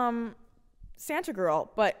than Santa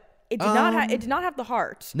Girl, but it did not have the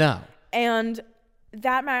heart. No. And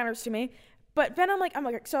that matters to me. But then I'm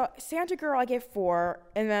like, so Santa Girl I gave 4,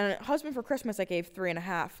 and then Husband for Christmas I gave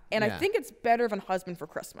 3.5, and I think it's better than Husband for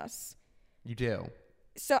Christmas. You do.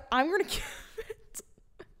 So I'm gonna give it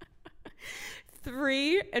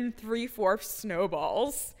 3 3/4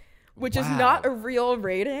 snowballs, which is not a real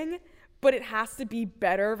rating, but it has to be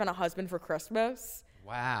better than A Husband for Christmas.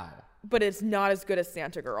 Wow. But it's not as good as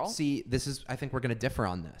Santa Girl. See, I think we're going to differ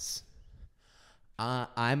on this.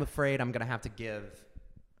 I'm afraid I'm going to have to give,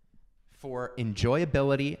 for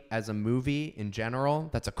enjoyability as a movie in general,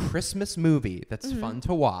 that's a Christmas movie that's fun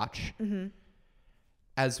to watch,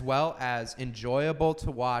 as well as enjoyable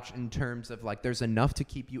to watch in terms of like there's enough to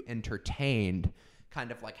keep you entertained,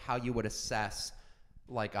 kind of like how you would assess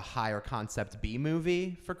like a higher concept B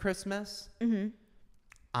movie for Christmas.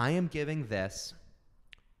 I am giving this,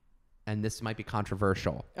 and this might be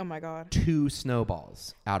controversial, Oh my God. 2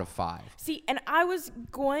 snowballs out of 5. See, and I was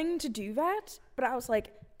going to do that, but I was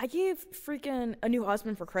like, I gave freaking A New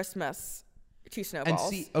Husband for Christmas 2 snowballs. And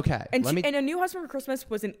see, okay, And A New Husband for Christmas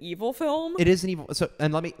was an evil film. it is an evil. So,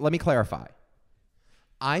 and let me clarify.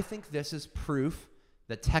 I think this is proof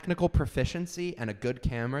that technical proficiency and a good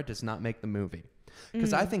camera does not make the movie.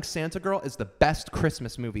 Because I think Santa Girl is the best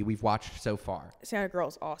Christmas movie we've watched so far. Santa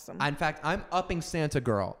Girl's awesome. In fact, I'm upping Santa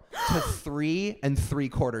Girl to 3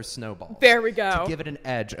 3/4 snowballs. There we go. To give it an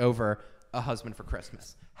edge over A Husband for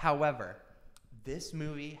Christmas. However, this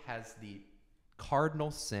movie has the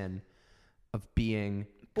cardinal sin of being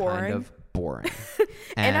Boring. kind of boring.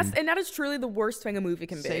 and that is truly the worst thing a movie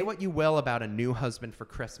can be. Say what you will about A New Husband for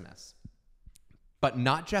Christmas, but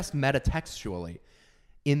not just metatextually.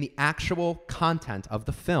 In the actual content of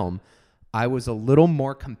the film, I was a little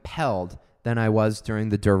more compelled than I was during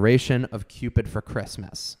the duration of Cupid for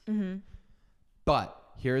Christmas. But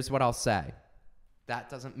here's what I'll say. That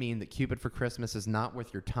doesn't mean that Cupid for Christmas is not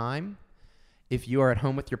worth your time. If you are at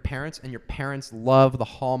home with your parents and your parents love the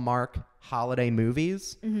Hallmark holiday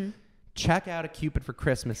movies, check out A Cupid for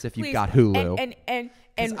Christmas if you've got Hulu.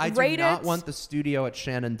 And I do rate not it. want the studio at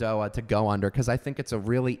Shenandoah to go under because I think it's a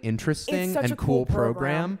really interesting such and a cool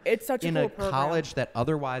program. It's such a in cool a program. college that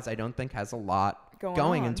otherwise I don't think has a lot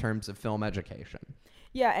going in terms of film education.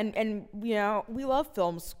 Yeah, and you know, we love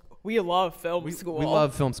films. We love film school. We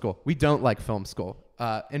love film school. We don't like film school.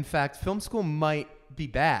 In fact, film school might be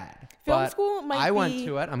bad. Film but school might I went be-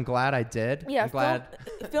 to it. I'm glad I did. Yeah, I'm glad.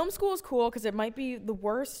 film school is cool because it might be the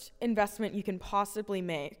worst investment you can possibly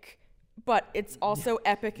make, but it's also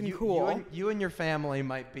epic and cool. You and your family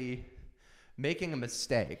might be making a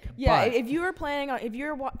mistake. Yeah, but if you were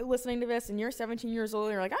listening to this and you're 17 years old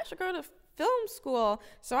and you're like, I should go to film school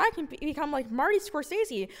so I can become like Marty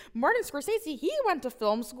Scorsese. Martin Scorsese, he went to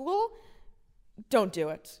film school. Don't do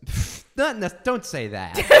it. Don't say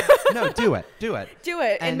that. No, do it. Do it. Do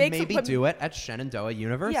it. And maybe do it at Shenandoah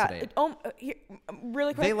University. Yeah.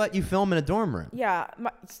 Really quick. They let you film in a dorm room. Yeah,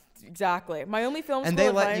 exactly. My only film And school they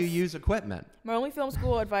advice, let you use equipment. My only film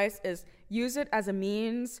school advice is use it as a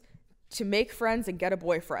means to make friends and get a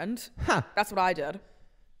boyfriend. Huh. That's what I did.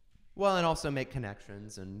 Well, and also make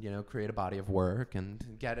connections and, create a body of work and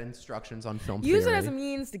get instructions on film Use theory. it as a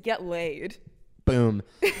means to get laid. Boom.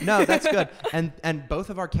 No, that's good. And both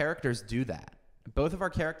of our characters do that. Both of our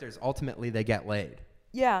characters, ultimately, they get laid.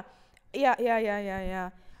 Yeah.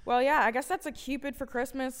 Well, yeah, I guess that's a Cupid for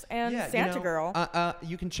Christmas and Santa Girl.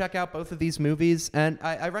 You can check out both of these movies, and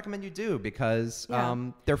I recommend you do because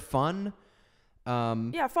they're fun.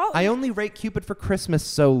 Follow. I only rate Cupid for Christmas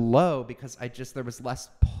so low because there was less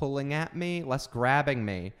pulling at me, less grabbing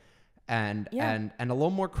me, and a little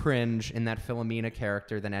more cringe in that Philomena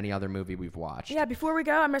character than any other movie we've watched. Yeah, before we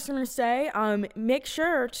go, I'm just going to say, make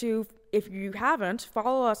sure to, if you haven't,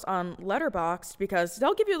 follow us on Letterboxd because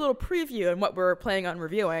they'll give you a little preview on what we're planning on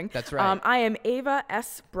reviewing. That's right. I am Ava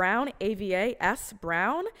S. Brown, AVA S.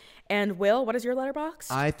 Brown. And Will, what is your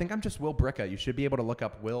letterbox? I think I'm just Will Bricka. You should be able to look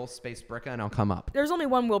up Will space Bricka and I'll come up. There's only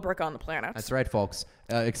one Will Bricka on the planet. That's right, folks.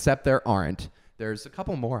 Except there aren't. There's a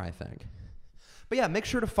couple more, I think. But yeah, make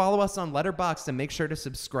sure to follow us on Letterboxd and make sure to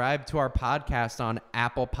subscribe to our podcast on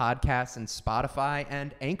Apple Podcasts and Spotify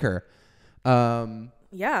and Anchor.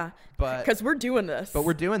 Yeah, because we're doing this. But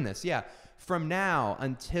we're doing this, yeah. From now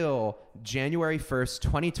until January 1st,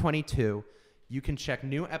 2022, you can check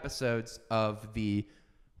new episodes of the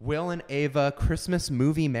Will and Ava Christmas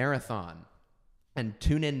Movie Marathon. And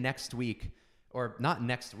tune in next week. Or not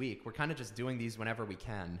next week. We're kind of just doing these whenever we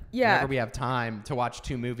can. Yeah. Whenever we have time to watch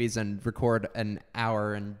 2 movies and record an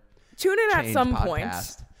hour and tune in at some podcast.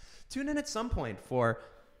 point. Tune in at some point for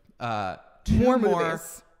 2 more more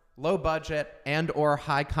movies. Low budget and or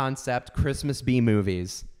high concept Christmas B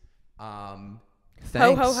movies. Thanks.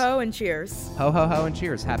 Ho, ho, ho, and cheers. Ho, ho, ho, and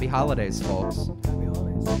cheers. Happy holidays, folks. Happy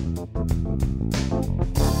holidays.